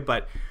shot away.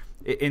 But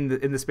in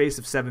the space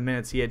of 7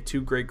 minutes, he had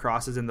 2 great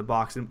crosses in the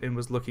box and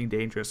was looking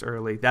dangerous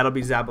early. That'll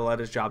be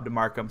Zabaletta's job to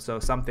mark him. So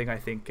something I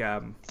think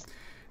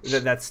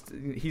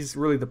he's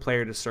really the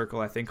player to circle,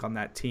 I think, on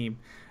that team.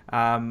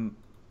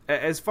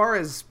 As far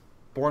as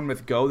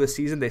Bournemouth go this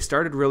season, they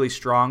started really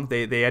strong.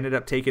 They ended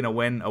up taking a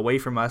win away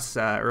from us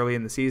early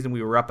in the season.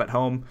 We were up at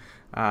home,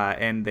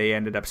 and they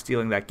ended up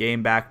stealing that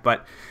game back.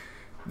 But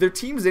their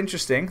team's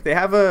interesting. They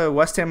have a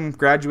West Ham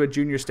graduate,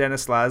 Junior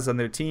Stanislas, on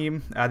their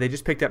team. They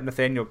just picked up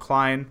Nathaniel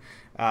Klein.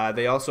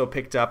 They also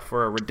picked up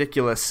for a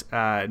ridiculous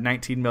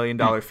 $19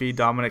 million fee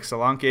Dominic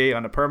Solanke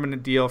on a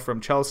permanent deal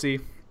from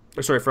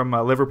from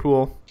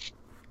Liverpool.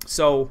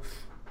 So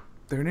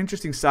they're an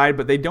interesting side,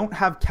 but they don't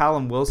have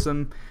Callum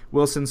Wilson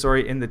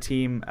in the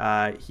team.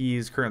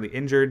 He's currently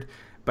injured.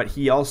 but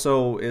he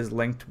also is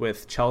linked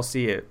with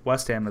Chelsea at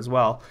West Ham as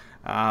well.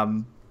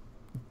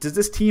 Does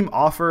this team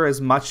offer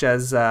as much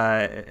as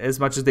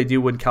they do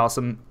when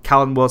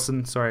Callum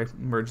Wilson, sorry,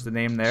 merged the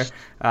name there,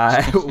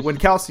 when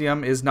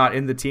Calcium is not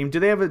in the team?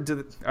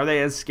 Are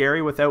they as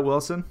scary without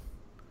Wilson?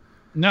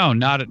 No,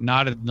 not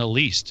in the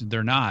least.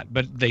 They're not.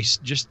 But they,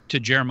 just to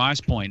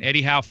Jeremiah's point,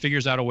 Eddie Howe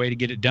figures out a way to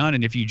get it done.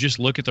 And if you just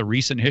look at the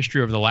recent history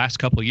over the last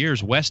couple of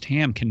years, West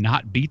Ham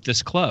cannot beat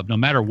this club. No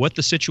matter what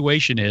the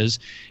situation is,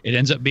 it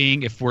ends up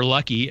being, if we're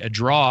lucky, a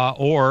draw,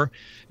 or,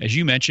 as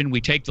you mentioned,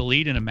 we take the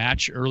lead in a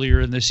match earlier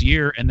in this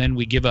year, and then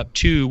we give up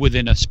 2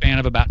 within a span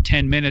of about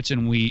 10 minutes,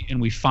 and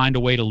we find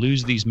a way to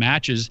lose these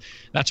matches.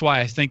 That's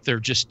why I think they're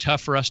just tough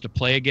for us to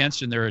play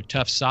against, and they're a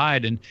tough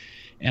side.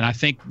 And I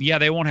think, yeah,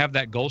 they won't have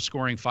that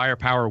goal-scoring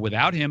firepower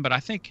without him, but I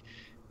think,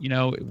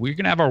 we're going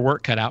to have our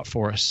work cut out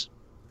for us.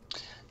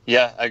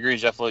 Yeah, I agree,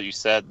 Jeff, what you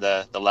said.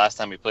 The last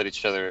time we played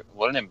each other,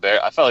 I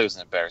felt like it was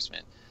an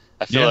embarrassment.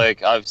 I feel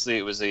like, obviously,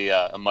 it was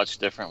a much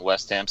different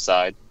West Ham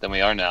side than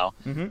we are now.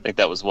 Mm-hmm. I think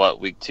that was,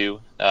 week 2?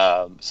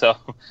 So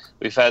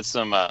we've had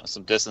some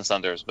distance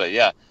under us. But,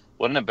 yeah,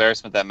 what an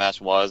embarrassment that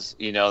match was.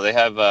 They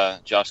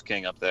have Josh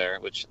King up there,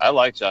 which I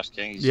like Josh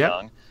King. He's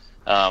young.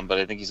 But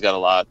I think he's got a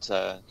lot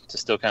to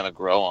still kind of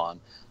grow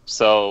on.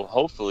 So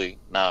hopefully,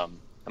 and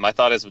my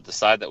thought is with the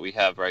side that we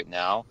have right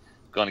now,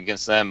 going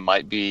against them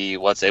might be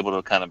what's able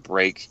to kind of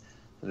break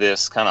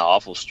this kind of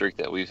awful streak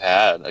that we've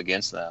had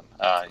against them.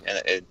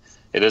 And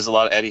it is a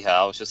lot of Eddie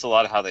Howe. It's just a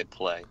lot of how they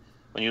play.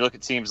 When you look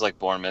at teams like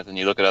Bournemouth and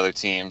you look at other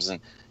teams,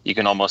 and you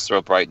can almost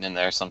throw Brighton in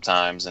there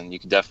sometimes, and you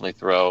can definitely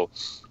throw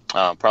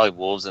probably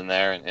Wolves in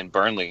there and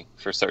Burnley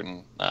for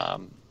certain,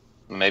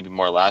 maybe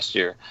more last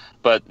year.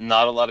 But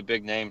not a lot of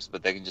big names,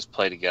 but they can just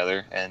play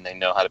together, and they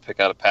know how to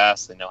pick out a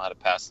pass. They know how to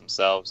pass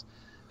themselves,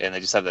 and they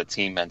just have that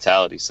team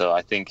mentality. So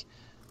I think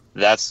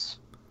that's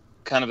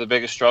kind of the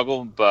biggest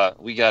struggle,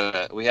 but we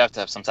have to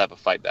have some type of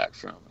fight back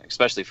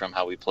especially from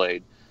how we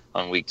played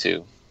on week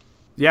 2.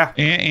 Yeah.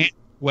 And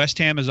West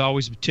Ham is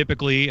always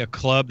typically a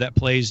club that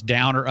plays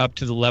down or up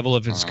to the level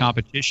of its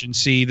competition.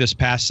 See this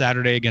past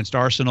Saturday against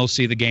Arsenal,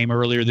 see the game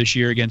earlier this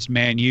year against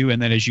Man U,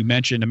 and then, as you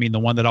mentioned, the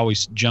one that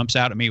always jumps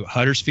out at me,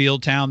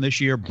 Huddersfield Town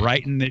this year,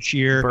 Brighton this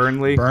year,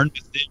 Burnley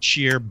this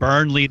year,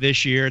 Burnley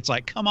this year. It's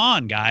like, come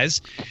on,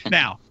 guys.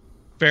 Now,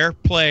 fair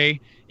play,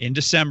 in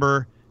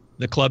December,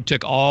 the club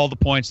took all the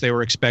points they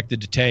were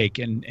expected to take,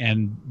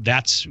 and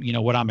that's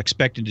what I'm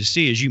expecting to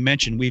see. As you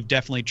mentioned, we've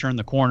definitely turned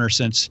the corner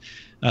since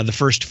the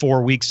first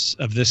 4 weeks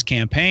of this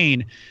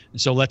campaign.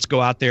 So let's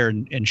go out there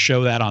and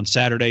show that on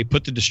Saturday,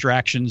 put the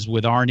distractions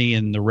with Arnie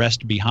and the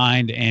rest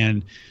behind,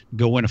 and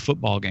go win a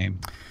football game.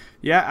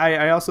 Yeah,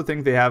 I also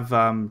think they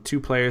have 2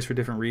 players for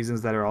different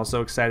reasons that are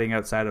also exciting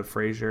outside of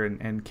Fraser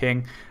and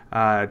King.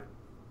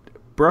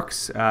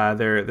 Brooks,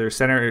 their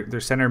center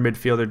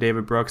midfielder,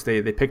 David Brooks,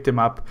 they picked him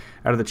up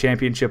out of the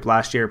championship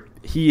last year.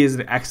 He is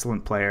an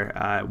excellent player,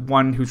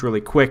 one who's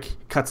really quick,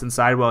 cuts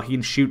inside well. He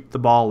can shoot the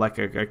ball like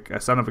a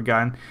son of a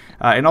gun.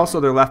 And also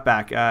their left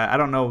back, I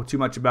don't know too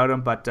much about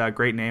him, but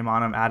great name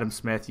on him, Adam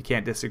Smith. You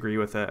can't disagree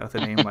with a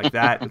name like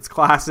that. It's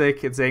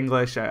classic, it's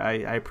English. I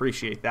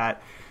appreciate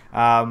that.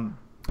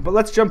 But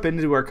let's jump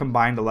into our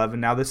combined 11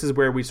 now. This is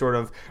where we sort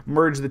of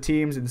merge the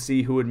teams and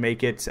see who would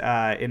make it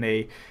in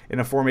a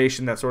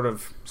formation that sort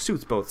of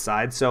suits both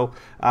sides. So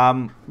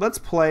let's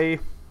play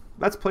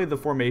the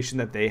formation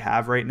that they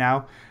have right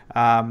now,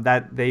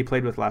 that they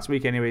played with last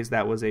week. Anyways,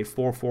 that was a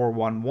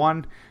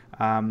 4-4-1-1,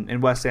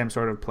 and West Ham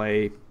sort of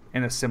play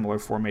in a similar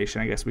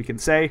formation, I guess we can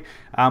say.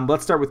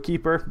 Let's start with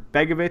keeper,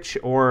 Begovic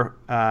or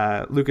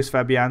Lucas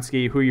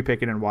Fabianski. Who are you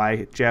picking and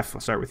why? Jeff,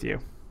 I'll start with you.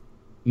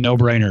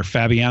 No-brainer,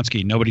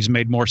 Fabianski. Nobody's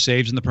made more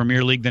saves in the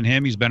Premier League than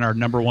him. He's been our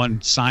number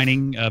 1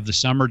 signing of the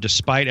summer,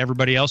 despite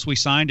everybody else we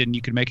signed, and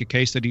you could make a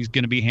case that he's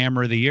going to be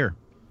Hammer of the Year.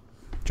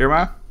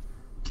 Jeremiah?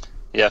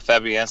 Yeah,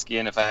 Fabianski,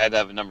 and if I had to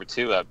have a number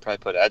 2, I'd probably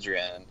put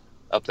Adrian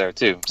up there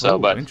too. So,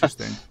 but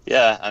interesting.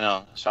 Yeah, I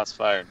know, shots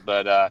fired.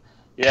 But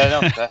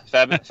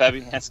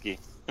Fabianski.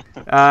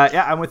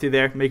 Yeah, I'm with you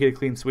there. Make it a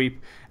clean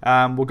sweep.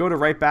 We'll go to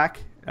right back.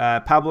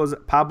 Pablo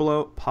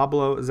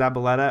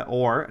Zabaleta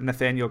or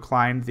Nathaniel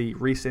Klein, the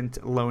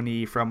recent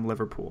loanee from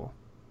Liverpool.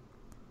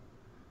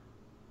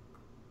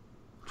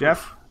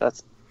 Jeff?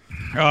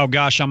 Oh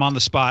gosh, I'm on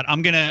the spot.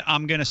 I'm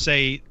gonna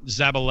say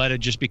Zabaleta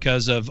just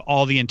because of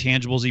all the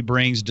intangibles he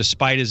brings,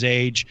 despite his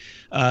age.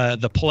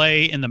 The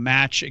play in the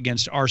match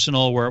against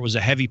Arsenal where it was a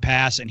heavy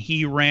pass and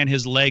he ran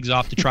his legs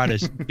off to try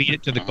to beat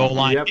it to the goal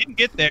line. Yep. Didn't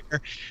get there,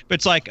 but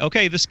it's like,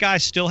 okay, this guy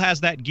still has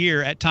that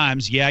gear at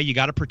times. Yeah, you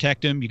got to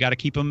protect him. You got to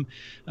keep him,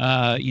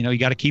 you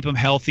got to keep him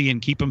healthy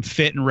and keep him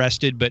fit and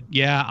rested. But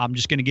yeah, I'm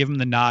just gonna give him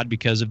the nod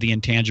because of the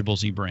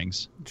intangibles he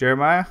brings.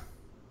 Jeremiah?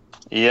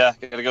 Yeah,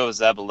 gotta go with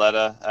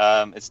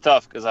Zabaleta. It's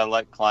tough because I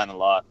like Klein a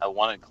lot. I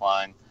wanted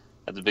Klein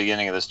at the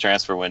beginning of this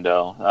transfer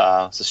window.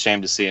 It's a shame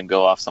to see him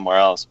go off somewhere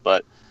else.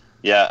 But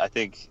yeah, I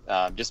think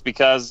just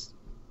because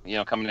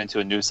coming into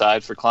a new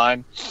side for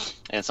Klein,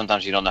 and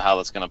sometimes you don't know how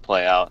that's going to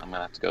play out. I'm going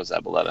to have to go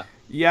Zabaleta.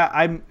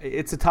 Yeah,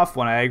 it's a tough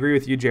one. I agree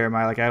with you,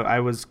 Jeremiah. Like I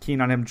was keen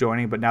on him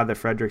joining, but now that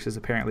Fredericks is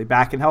apparently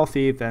back and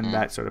healthy, then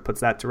that sort of puts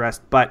that to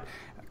rest. But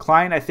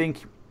Klein, I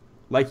think,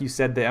 like you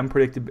said, the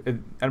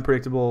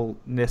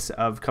unpredictableness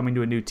of coming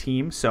to a new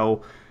team.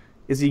 So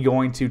is he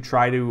going to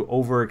try to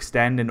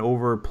overextend and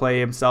overplay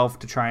himself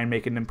to try and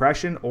make an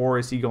impression, or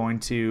is he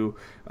going to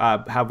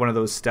have one of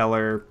those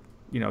stellar,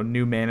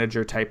 new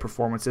manager type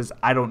performances?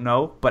 I don't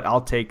know, but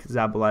I'll take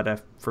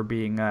Zabaleta for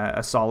being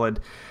a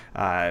solid.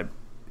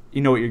 You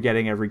know what you're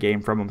getting every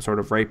game from him, sort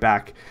of right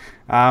back.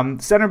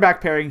 Center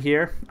back pairing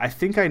here. I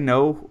think I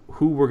know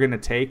who we're going to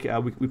take.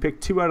 We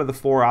picked 2 out of the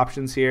 4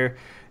 options here.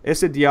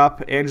 Issa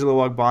Diop,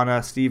 Angelo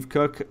Ogbonna, Steve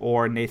Cook,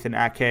 or Nathan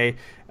Ake.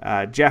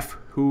 Jeff,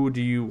 who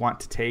do you want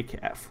to take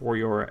for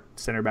your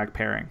center back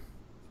pairing?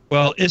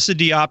 Well, Issa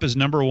Diop is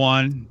number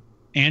 1.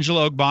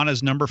 Angelo Ogbonna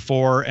is number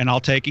 4, and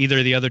I'll take either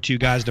of the other 2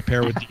 guys to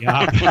pair with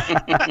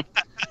Diop.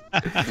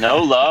 No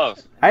love.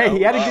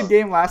 He had a good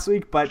game last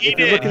week, but if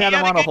you're looking at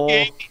him on a whole...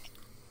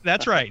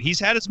 That's right. He's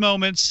had his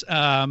moments,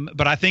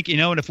 but I think,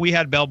 and if we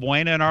had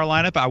Balbuena in our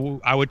lineup,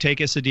 I would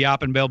take Issa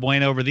Diop and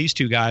Balbuena over these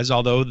 2 guys,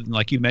 although,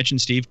 like you mentioned,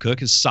 Steve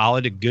Cook is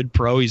solid, a good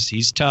pro.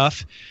 He's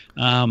tough,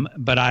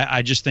 but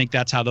I just think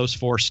that's how those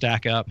 4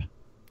 stack up.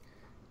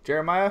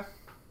 Jeremiah?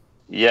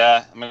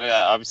 Yeah, I'm going to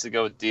obviously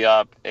go with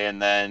Diop,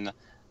 and then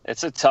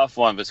it's a tough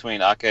one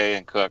between Ake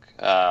and Cook.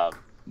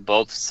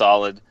 Both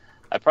solid.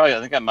 I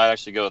think I might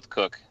actually go with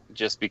Cook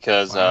just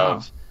because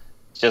of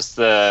just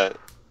the...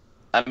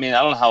 I mean,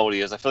 I don't know how old he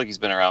is. I feel like he's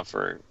been around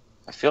for,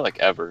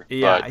 ever.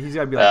 Yeah, but, he's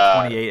got to be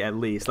like 28 at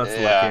least. Let's look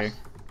here.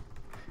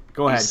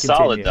 Go ahead. He's continue.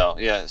 solid, though.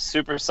 Yeah,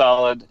 super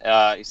solid.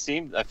 I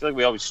feel like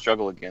we always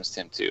struggle against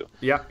him, too.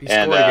 Yeah, he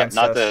scored against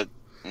us.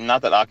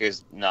 Not that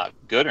Ake's not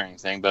good or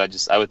anything,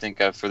 but I would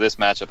think for this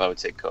matchup, I would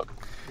take Cook.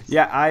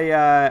 Yeah,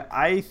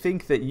 I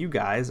think that you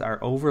guys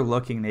are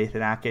overlooking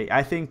Nathan Ake.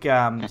 I think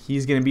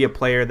he's going to be a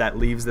player that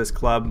leaves this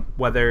club,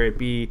 whether it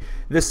be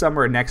this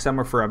summer or next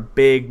summer, for a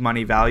big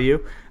money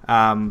value.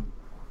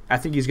 I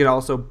think he's going to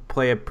also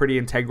play a pretty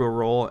integral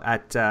role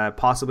at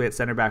possibly at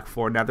center back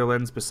for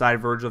Netherlands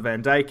beside Virgil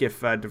van Dijk if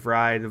De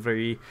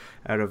Vrij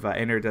out of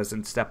Inter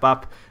doesn't step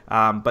up.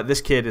 But this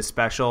kid is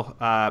special.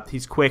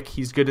 He's quick.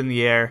 He's good in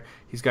the air.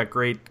 He's got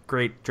great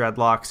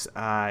dreadlocks.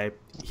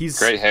 He's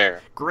great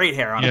hair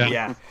on him.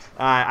 Yeah.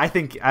 I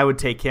think I would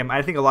take him.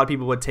 I think a lot of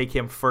people would take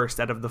him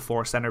first out of the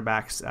 4 center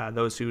backs.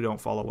 Those who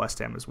don't follow West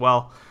Ham as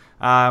well.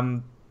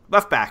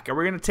 Left back. Are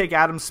we going to take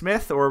Adam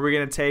Smith or are we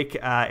going to take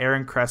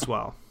Aaron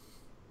Cresswell?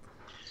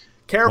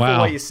 Careful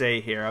what you say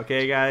here,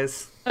 okay,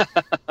 guys?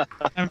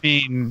 I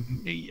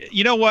mean,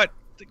 you know what?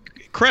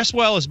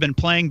 Cresswell has been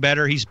playing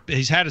better. He's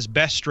had his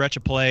best stretch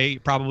of play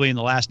probably in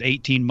the last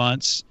 18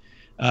 months.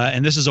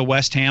 And this is a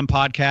West Ham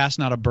podcast,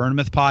 not a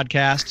Bournemouth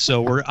podcast.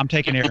 So I'm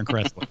taking Aaron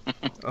Cresswell.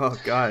 Oh,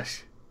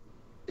 gosh.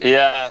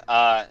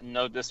 Yeah,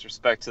 no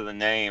disrespect to the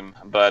name,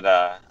 but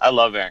I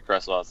love Aaron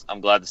Cresswell.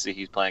 I'm glad to see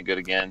he's playing good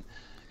again.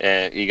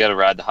 You got to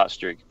ride the hot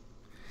streak.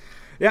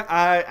 Yeah,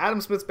 Adam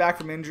Smith's back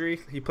from injury.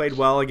 He played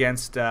well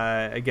against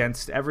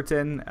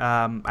Everton.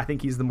 I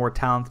think he's the more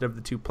talented of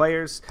the 2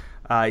 players.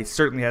 He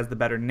certainly has the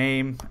better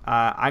name.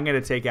 I'm going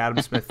to take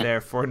Adam Smith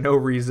there for no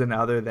reason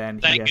other than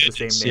he has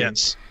the same name.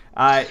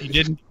 Yes. He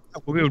didn't.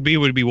 We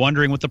would be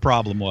wondering what the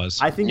problem was.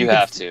 I think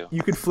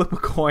you could flip a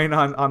coin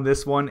on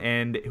this one,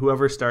 and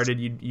whoever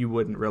started, you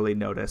wouldn't really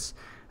notice.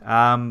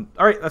 All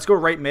right, let's go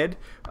right mid.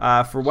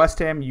 For West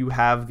Ham, you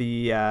have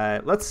the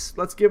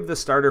let's give the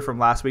starter from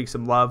last week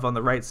some love. On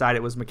the right side,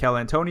 it was Mikel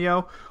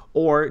Antonio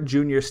or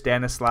Junior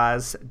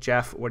Stanislas.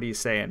 Jeff, what are you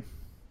saying?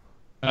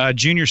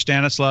 Junior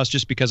Stanislas,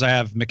 just because I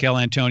have Mikel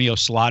Antonio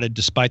slotted,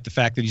 despite the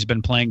fact that he's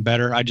been playing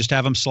better. I just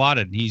have him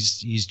slotted.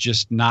 He's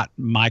just not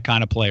my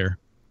kind of player.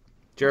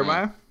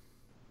 Jeremiah?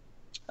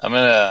 I'm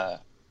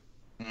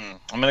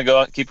gonna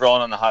go keep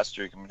rolling on the hot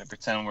streak. I'm gonna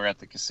pretend we're at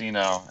the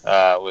casino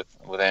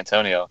with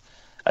Antonio.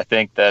 I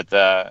think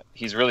that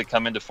he's really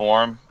come into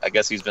form. I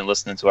guess he's been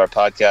listening to our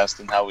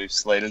podcast and how we've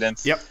slated him.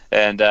 Yep.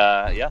 And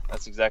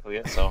that's exactly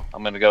it. So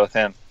I'm going to go with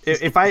him.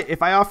 If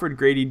I offered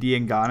Grady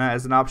Diangana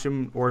as an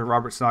option or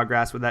Robert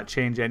Snodgrass, would that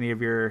change any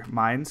of your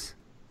minds?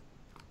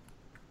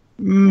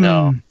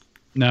 No.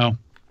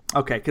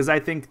 Okay, because I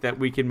think that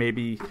we can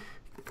maybe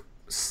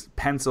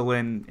pencil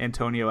in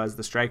Antonio as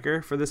the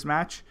striker for this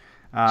match,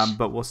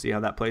 but we'll see how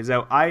that plays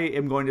out. I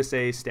am going to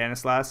say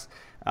Stanislas.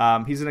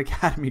 He's an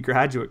academy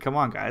graduate. Come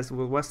on, guys,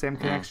 with West Ham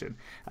connection.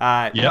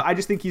 I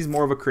just think he's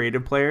more of a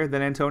creative player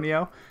than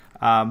Antonio.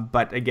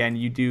 But again,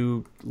 you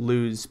do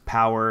lose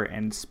power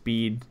and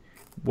speed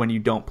when you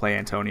don't play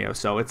Antonio.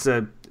 So it's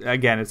a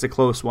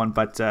close one,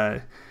 but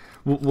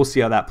we'll see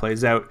how that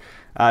plays out.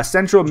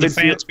 Central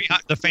midfield.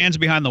 The fans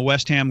behind the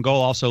West Ham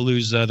goal also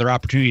lose their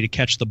opportunity to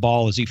catch the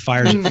ball as he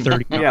fires at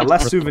 30. Yeah,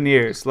 less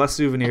souvenirs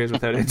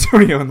without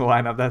Antonio in the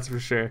lineup. That's for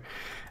sure.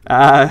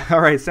 All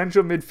right,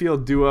 central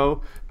midfield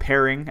duo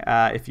pairing,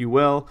 if you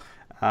will.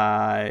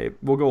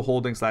 We'll go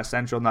holding /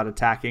 central, not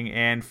attacking.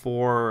 And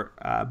for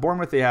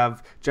Bournemouth, they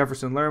have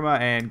Jefferson Lerma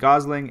and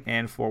Gosling.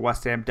 And for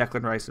West Ham,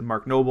 Declan Rice and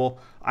Mark Noble.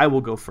 I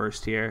will go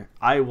first here.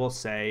 I will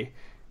say,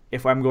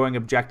 if I'm going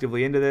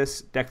objectively into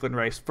this, Declan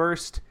Rice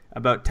first,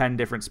 about 10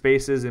 different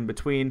spaces in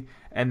between.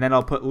 And then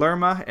I'll put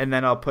Lerma, and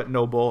then I'll put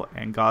Noble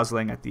and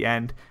Gosling at the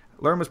end.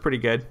 Lerma's pretty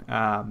good.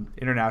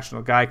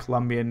 International guy,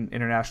 Colombian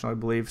international, I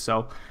believe.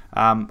 So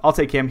I'll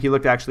take him. He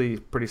looked actually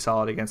pretty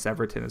solid against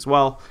Everton as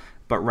well.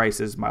 But Rice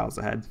is miles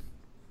ahead.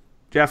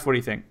 Jeff, what do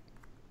you think?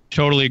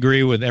 Totally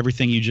agree with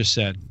everything you just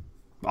said.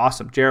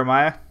 Awesome.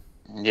 Jeremiah?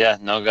 Yeah,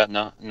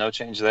 no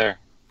change there.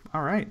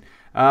 All right.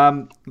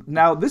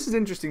 Now, this is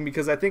interesting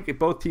because I think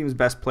both teams'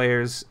 best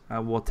players,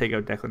 we'll take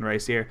out Declan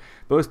Rice here,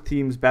 both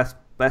teams' best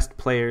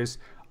players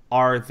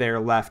are their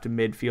left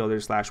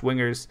midfielders /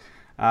 wingers.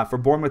 For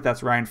Bournemouth,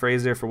 that's Ryan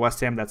Fraser. For West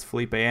Ham, that's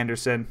Felipe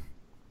Anderson.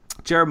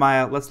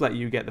 Jeremiah, let's let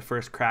you get the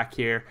first crack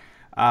here.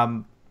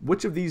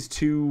 Which of these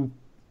two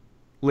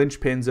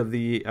linchpins of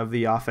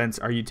the offense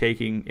are you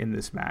taking in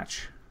this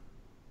match?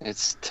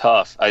 It's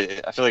tough. I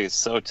feel like it's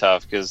so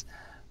tough because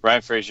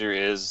Ryan Fraser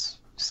is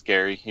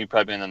scary. He'd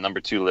probably be in the number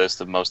 2 list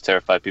of most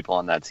terrified people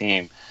on that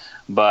team.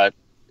 But,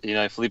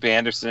 Felipe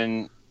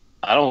Anderson,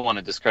 I don't want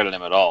to discredit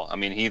him at all. I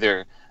mean,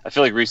 I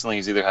feel like recently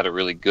he's either had a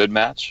really good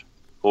match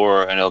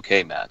or an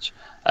okay match.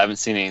 I haven't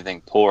seen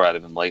anything poor out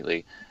of him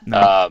lately.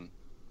 No.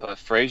 But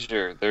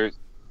Fraser, there's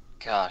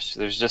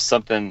just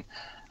something.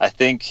 I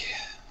think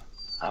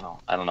I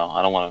don't know.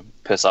 I don't want to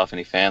piss off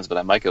any fans, but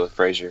I might go with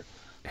Fraser.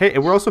 Hey,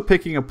 we're also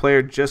picking a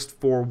player just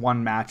for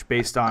one match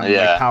based on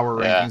power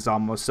rankings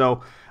almost.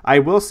 So I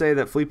will say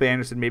that Felipe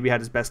Anderson maybe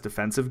had his best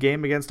defensive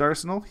game against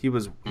Arsenal. He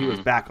was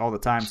back all the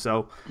time,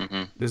 so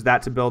there's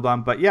that to build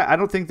on. But yeah, I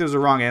don't think there's a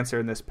wrong answer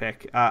in this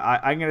pick.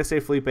 I'm going to say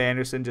Felipe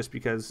Anderson just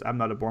because I'm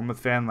not a Bournemouth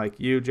fan like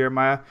you,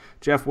 Jeremiah.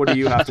 Jeff, what do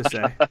you have to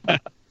say?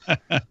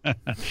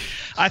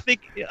 I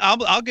think I'll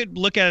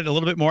look at it a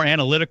little bit more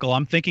analytical.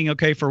 I'm thinking,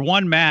 okay, for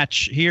one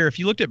match here, if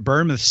you looked at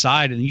Bournemouth's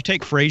side and you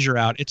take Fraser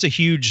out, it's a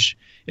huge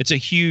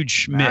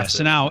miss.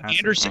 And now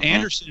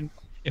Anderson,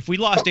 if we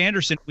lost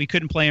Anderson, we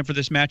couldn't play him for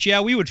this match.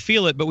 Yeah, we would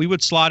feel it, but we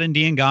would slot in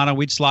Diangana.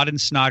 We'd slot in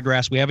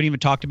Snodgrass. We haven't even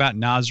talked about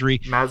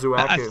Nasri.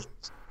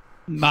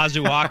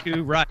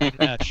 Mazuaku, right.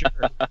 Yeah,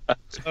 sure.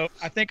 So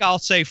I think I'll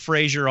say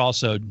Fraser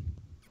also.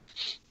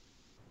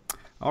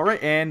 All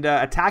right, and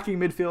attacking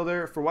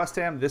midfielder for West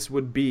Ham, this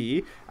would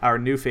be our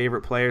new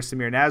favorite player,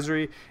 Samir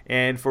Nasri.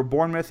 And for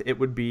Bournemouth, it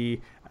would be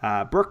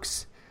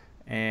Brooks.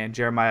 And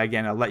Jeremiah,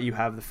 again, I'll let you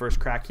have the first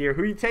crack here.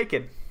 Who are you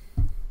taking?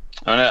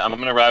 I'm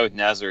gonna ride with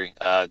Nasri.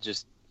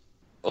 Just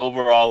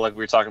overall, like we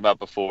were talking about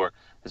before,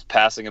 his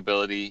passing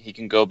ability. He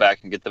can go back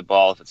and get the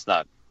ball if it's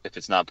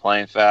not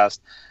playing fast,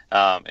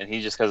 and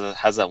he just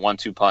has that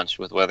 1-2 punch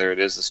with whether it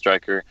is the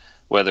striker,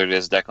 whether it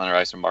is Declan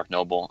Rice or Mark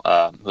Noble,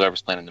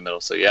 whoever's playing in the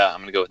middle. So yeah, I'm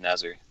gonna go with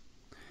Nasri.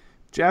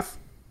 Jeff?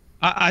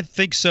 I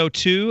think so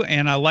too,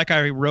 and like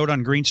I wrote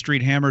on Green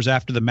Street Hammers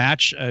after the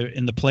match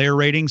in the player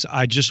ratings,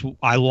 I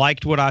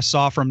liked what I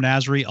saw from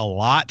Nasri a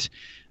lot.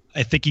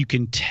 I think you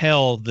can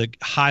tell the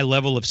high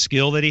level of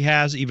skill that he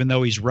has, even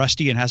though he's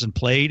rusty and hasn't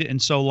played in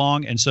so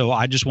long. And so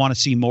I just want to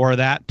see more of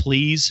that.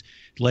 Please,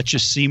 let's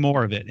just see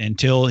more of it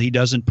until he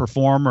doesn't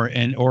perform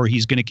or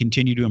he's going to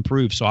continue to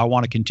improve. So I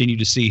want to continue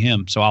to see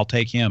him. So I'll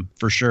take him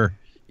for sure.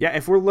 Yeah,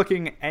 if we're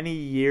looking any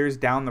years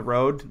down the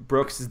road,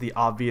 Brooks is the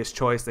obvious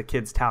choice. The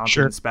kid's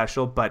talented and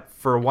special. But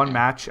for one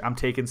match, I'm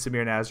taking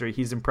Samir Nasri.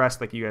 He's impressed,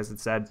 like you guys had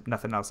said.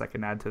 Nothing else I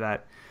can add to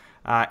that.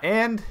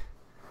 And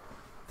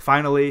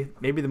finally,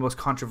 maybe the most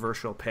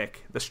controversial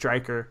pick, the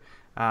striker.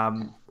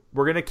 We're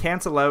going to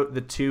cancel out the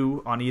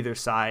 2 on either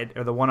side,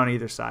 or the 1 on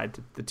either side,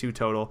 the 2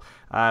 total.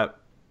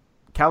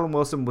 Callum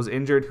Wilson was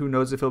injured. Who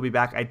knows if he'll be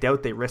back? I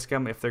doubt they risk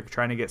him if they're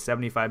trying to get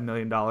 $75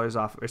 million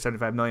off, or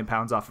 £75 million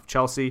off of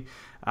Chelsea.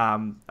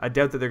 I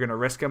doubt that they're going to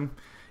risk him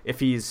if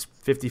he's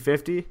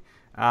 50-50.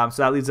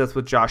 So that leaves us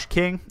with Josh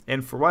King.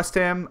 And for West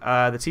Ham,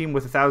 the team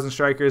with 1,000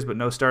 strikers but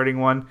no starting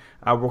one,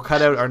 we'll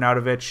cut out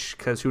Arnautovic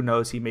because who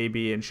knows, he may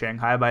be in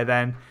Shanghai by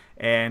then.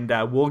 And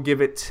we'll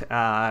give it,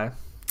 I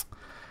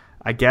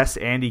guess,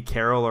 Andy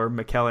Carroll or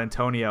Mikel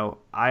Antonio.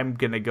 I'm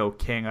going to go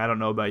King. I don't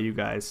know about you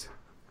guys.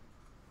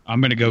 I'm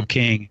going to go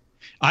King.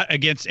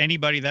 Against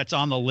anybody that's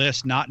on the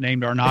list not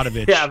named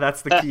Arnautovic. Yeah,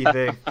 that's the key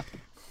thing.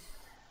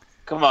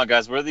 Come on,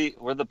 guys. We're the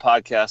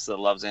podcast that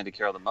loves Andy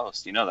Carroll the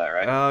most. You know that,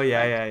 right? Oh,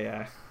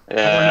 yeah.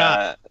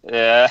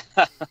 Yeah.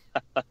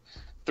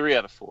 3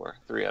 out of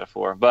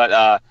 4. But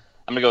I'm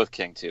going to go with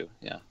King, too.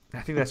 Yeah.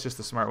 I think that's just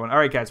the smart one. All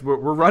right, guys, we're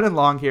running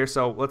long here,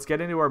 so let's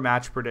get into our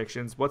match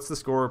predictions. What's the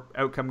score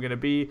outcome going to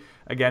be?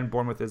 Again,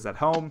 Bournemouth is at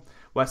home.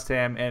 West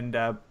Ham and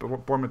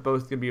Bournemouth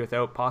both going to be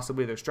without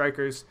possibly their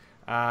strikers.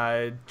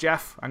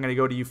 Jeff, I'm going to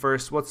go to you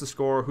first. What's the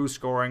score? Who's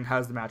scoring?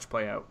 How's the match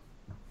play out?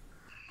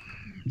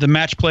 The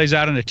match plays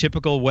out in a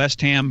typical West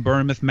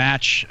Ham-Bournemouth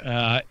match.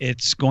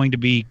 It's going to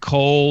be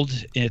cold.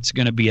 It's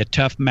going to be a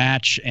tough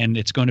match, and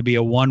it's going to be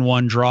a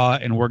 1-1 draw,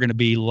 and we're going to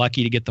be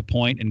lucky to get the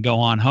point and go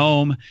on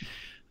home.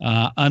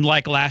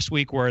 Unlike last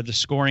week where the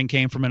scoring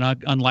came from an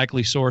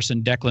unlikely source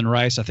in Declan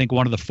Rice, I think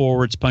one of the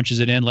forwards punches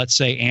it in. Let's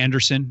say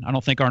Anderson. I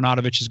don't think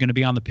Arnautovic is going to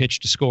be on the pitch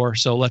to score,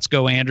 so let's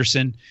go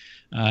Anderson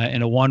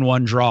in a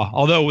 1-1 draw.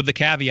 Although with the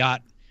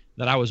caveat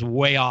that I was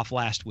way off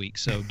last week,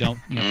 so don't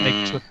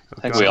take it.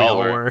 I think we all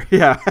were.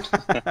 Yeah.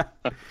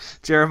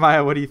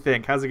 Jeremiah, what do you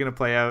think? How's it going to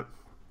play out?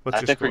 I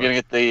think we're going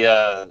to get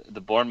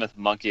the Bournemouth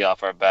monkey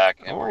off our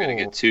back, and we're going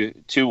to get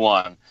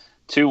 2-1.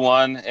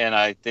 2-1, and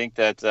I think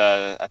that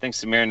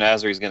Samir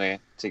Nasri is going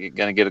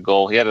to get a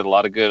goal. He had a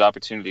lot of good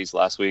opportunities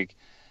last week.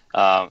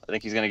 I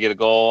think he's going to get a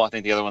goal. I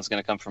think the other one's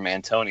going to come from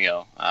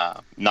Antonio,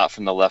 not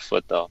from the left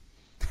foot though.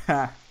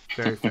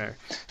 Very fair.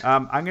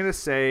 I'm going to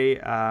say,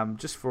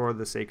 just for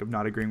the sake of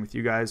not agreeing with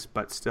you guys,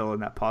 but still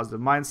in that positive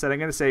mindset, I'm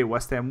going to say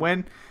West Ham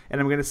win,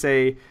 and I'm going to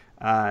say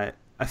a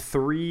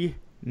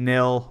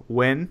 3-0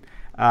 win.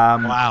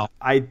 Wow.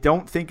 I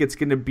don't think it's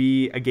going to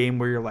be a game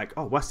where you're like,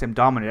 oh, West Ham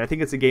dominated. I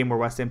think it's a game where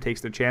West Ham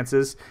takes their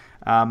chances.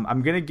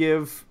 I'm going to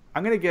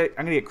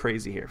get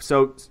crazy here.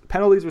 So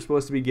penalties were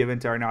supposed to be given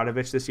to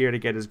Arnautovic this year to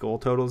get his goal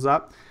totals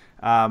up.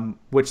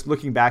 Which,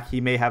 looking back,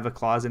 he may have a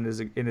clause in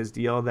his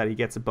deal that he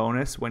gets a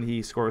bonus when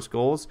he scores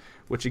goals,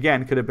 which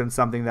again could have been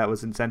something that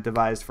was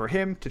incentivized for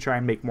him to try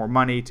and make more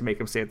money to make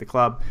him stay at the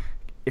club.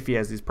 If he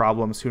has these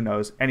problems, who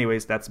knows?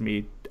 Anyways, that's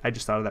me. I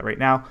just thought of that right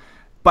now.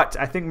 But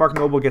I think Mark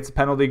Noble gets a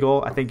penalty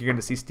goal. I think you're going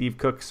to see Steve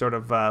Cook sort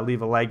of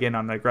leave a leg in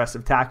on an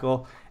aggressive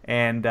tackle,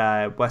 and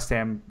West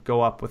Ham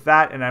go up with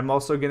that. And I'm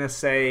also going to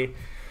say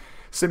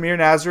Samir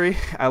Nasri.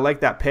 I like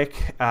that pick.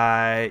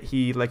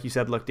 He, like you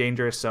said, looked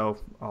dangerous, so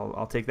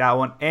I'll take that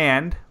one.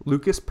 And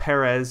Lucas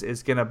Perez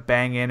is going to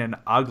bang in an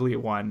ugly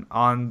one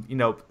on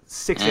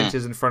 6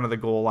 inches in front of the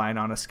goal line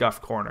on a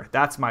scuffed corner.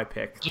 That's my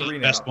pick.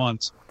 3-0. Best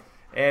ones.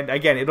 And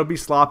again, it'll be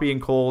sloppy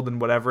and cold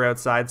and whatever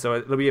outside, so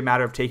it'll be a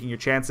matter of taking your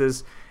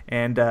chances.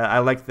 And I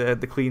like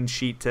the clean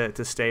sheet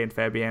to stay in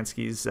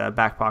Fabianski's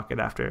back pocket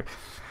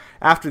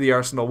after the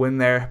Arsenal win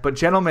there. But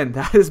gentlemen,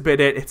 that has been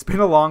it. It's been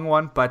a long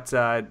one, but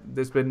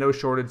there's been no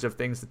shortage of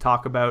things to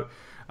talk about.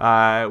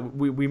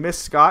 We miss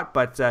Scott,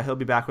 but he'll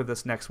be back with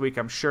us next week,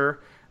 I'm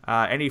sure.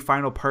 Any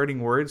final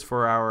parting words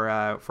for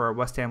our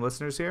West Ham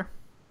listeners here?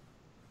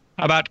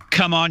 How about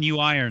come on, you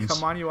Irons?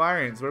 Come on, you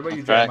Irons. What about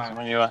you, Right, Jeremiah? come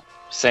on, you.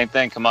 Same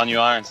thing. Come on, you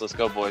Irons. Let's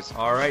go, boys.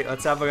 All right,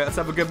 let's have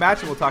a good match,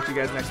 and we'll talk to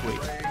you guys next week.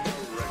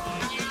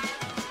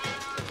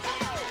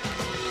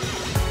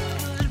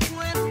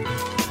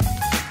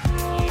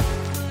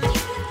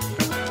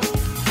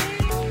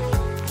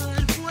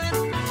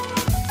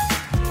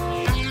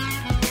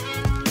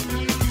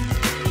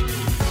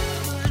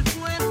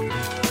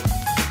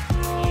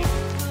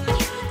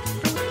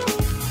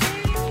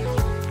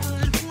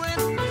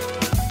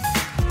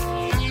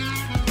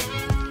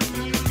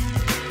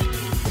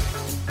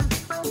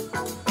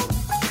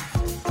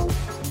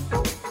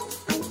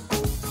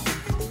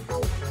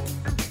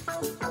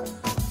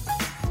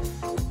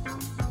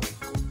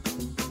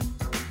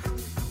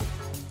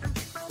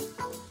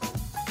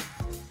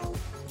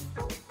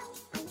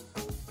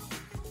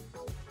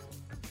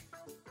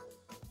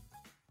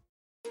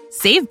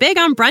 Save big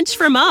on brunch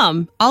for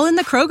mom, all in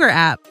the Kroger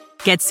app.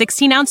 Get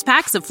 16-ounce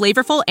packs of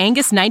flavorful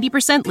Angus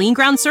 90% lean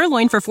ground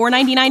sirloin for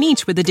 $4.99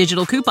 each with a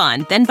digital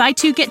coupon. Then buy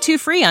 2, get 2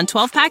 free on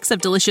 12 packs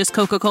of delicious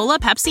Coca-Cola,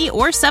 Pepsi,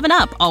 or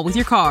 7-Up, all with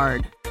your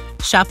card.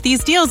 Shop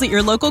these deals at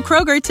your local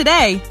Kroger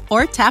today,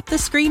 or tap the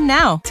screen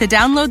now to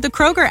download the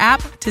Kroger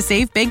app to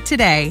save big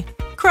today.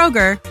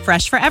 Kroger,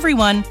 fresh for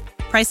everyone.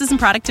 Prices and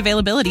product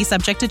availability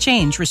subject to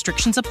change.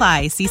 Restrictions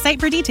apply. See site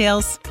for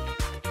details.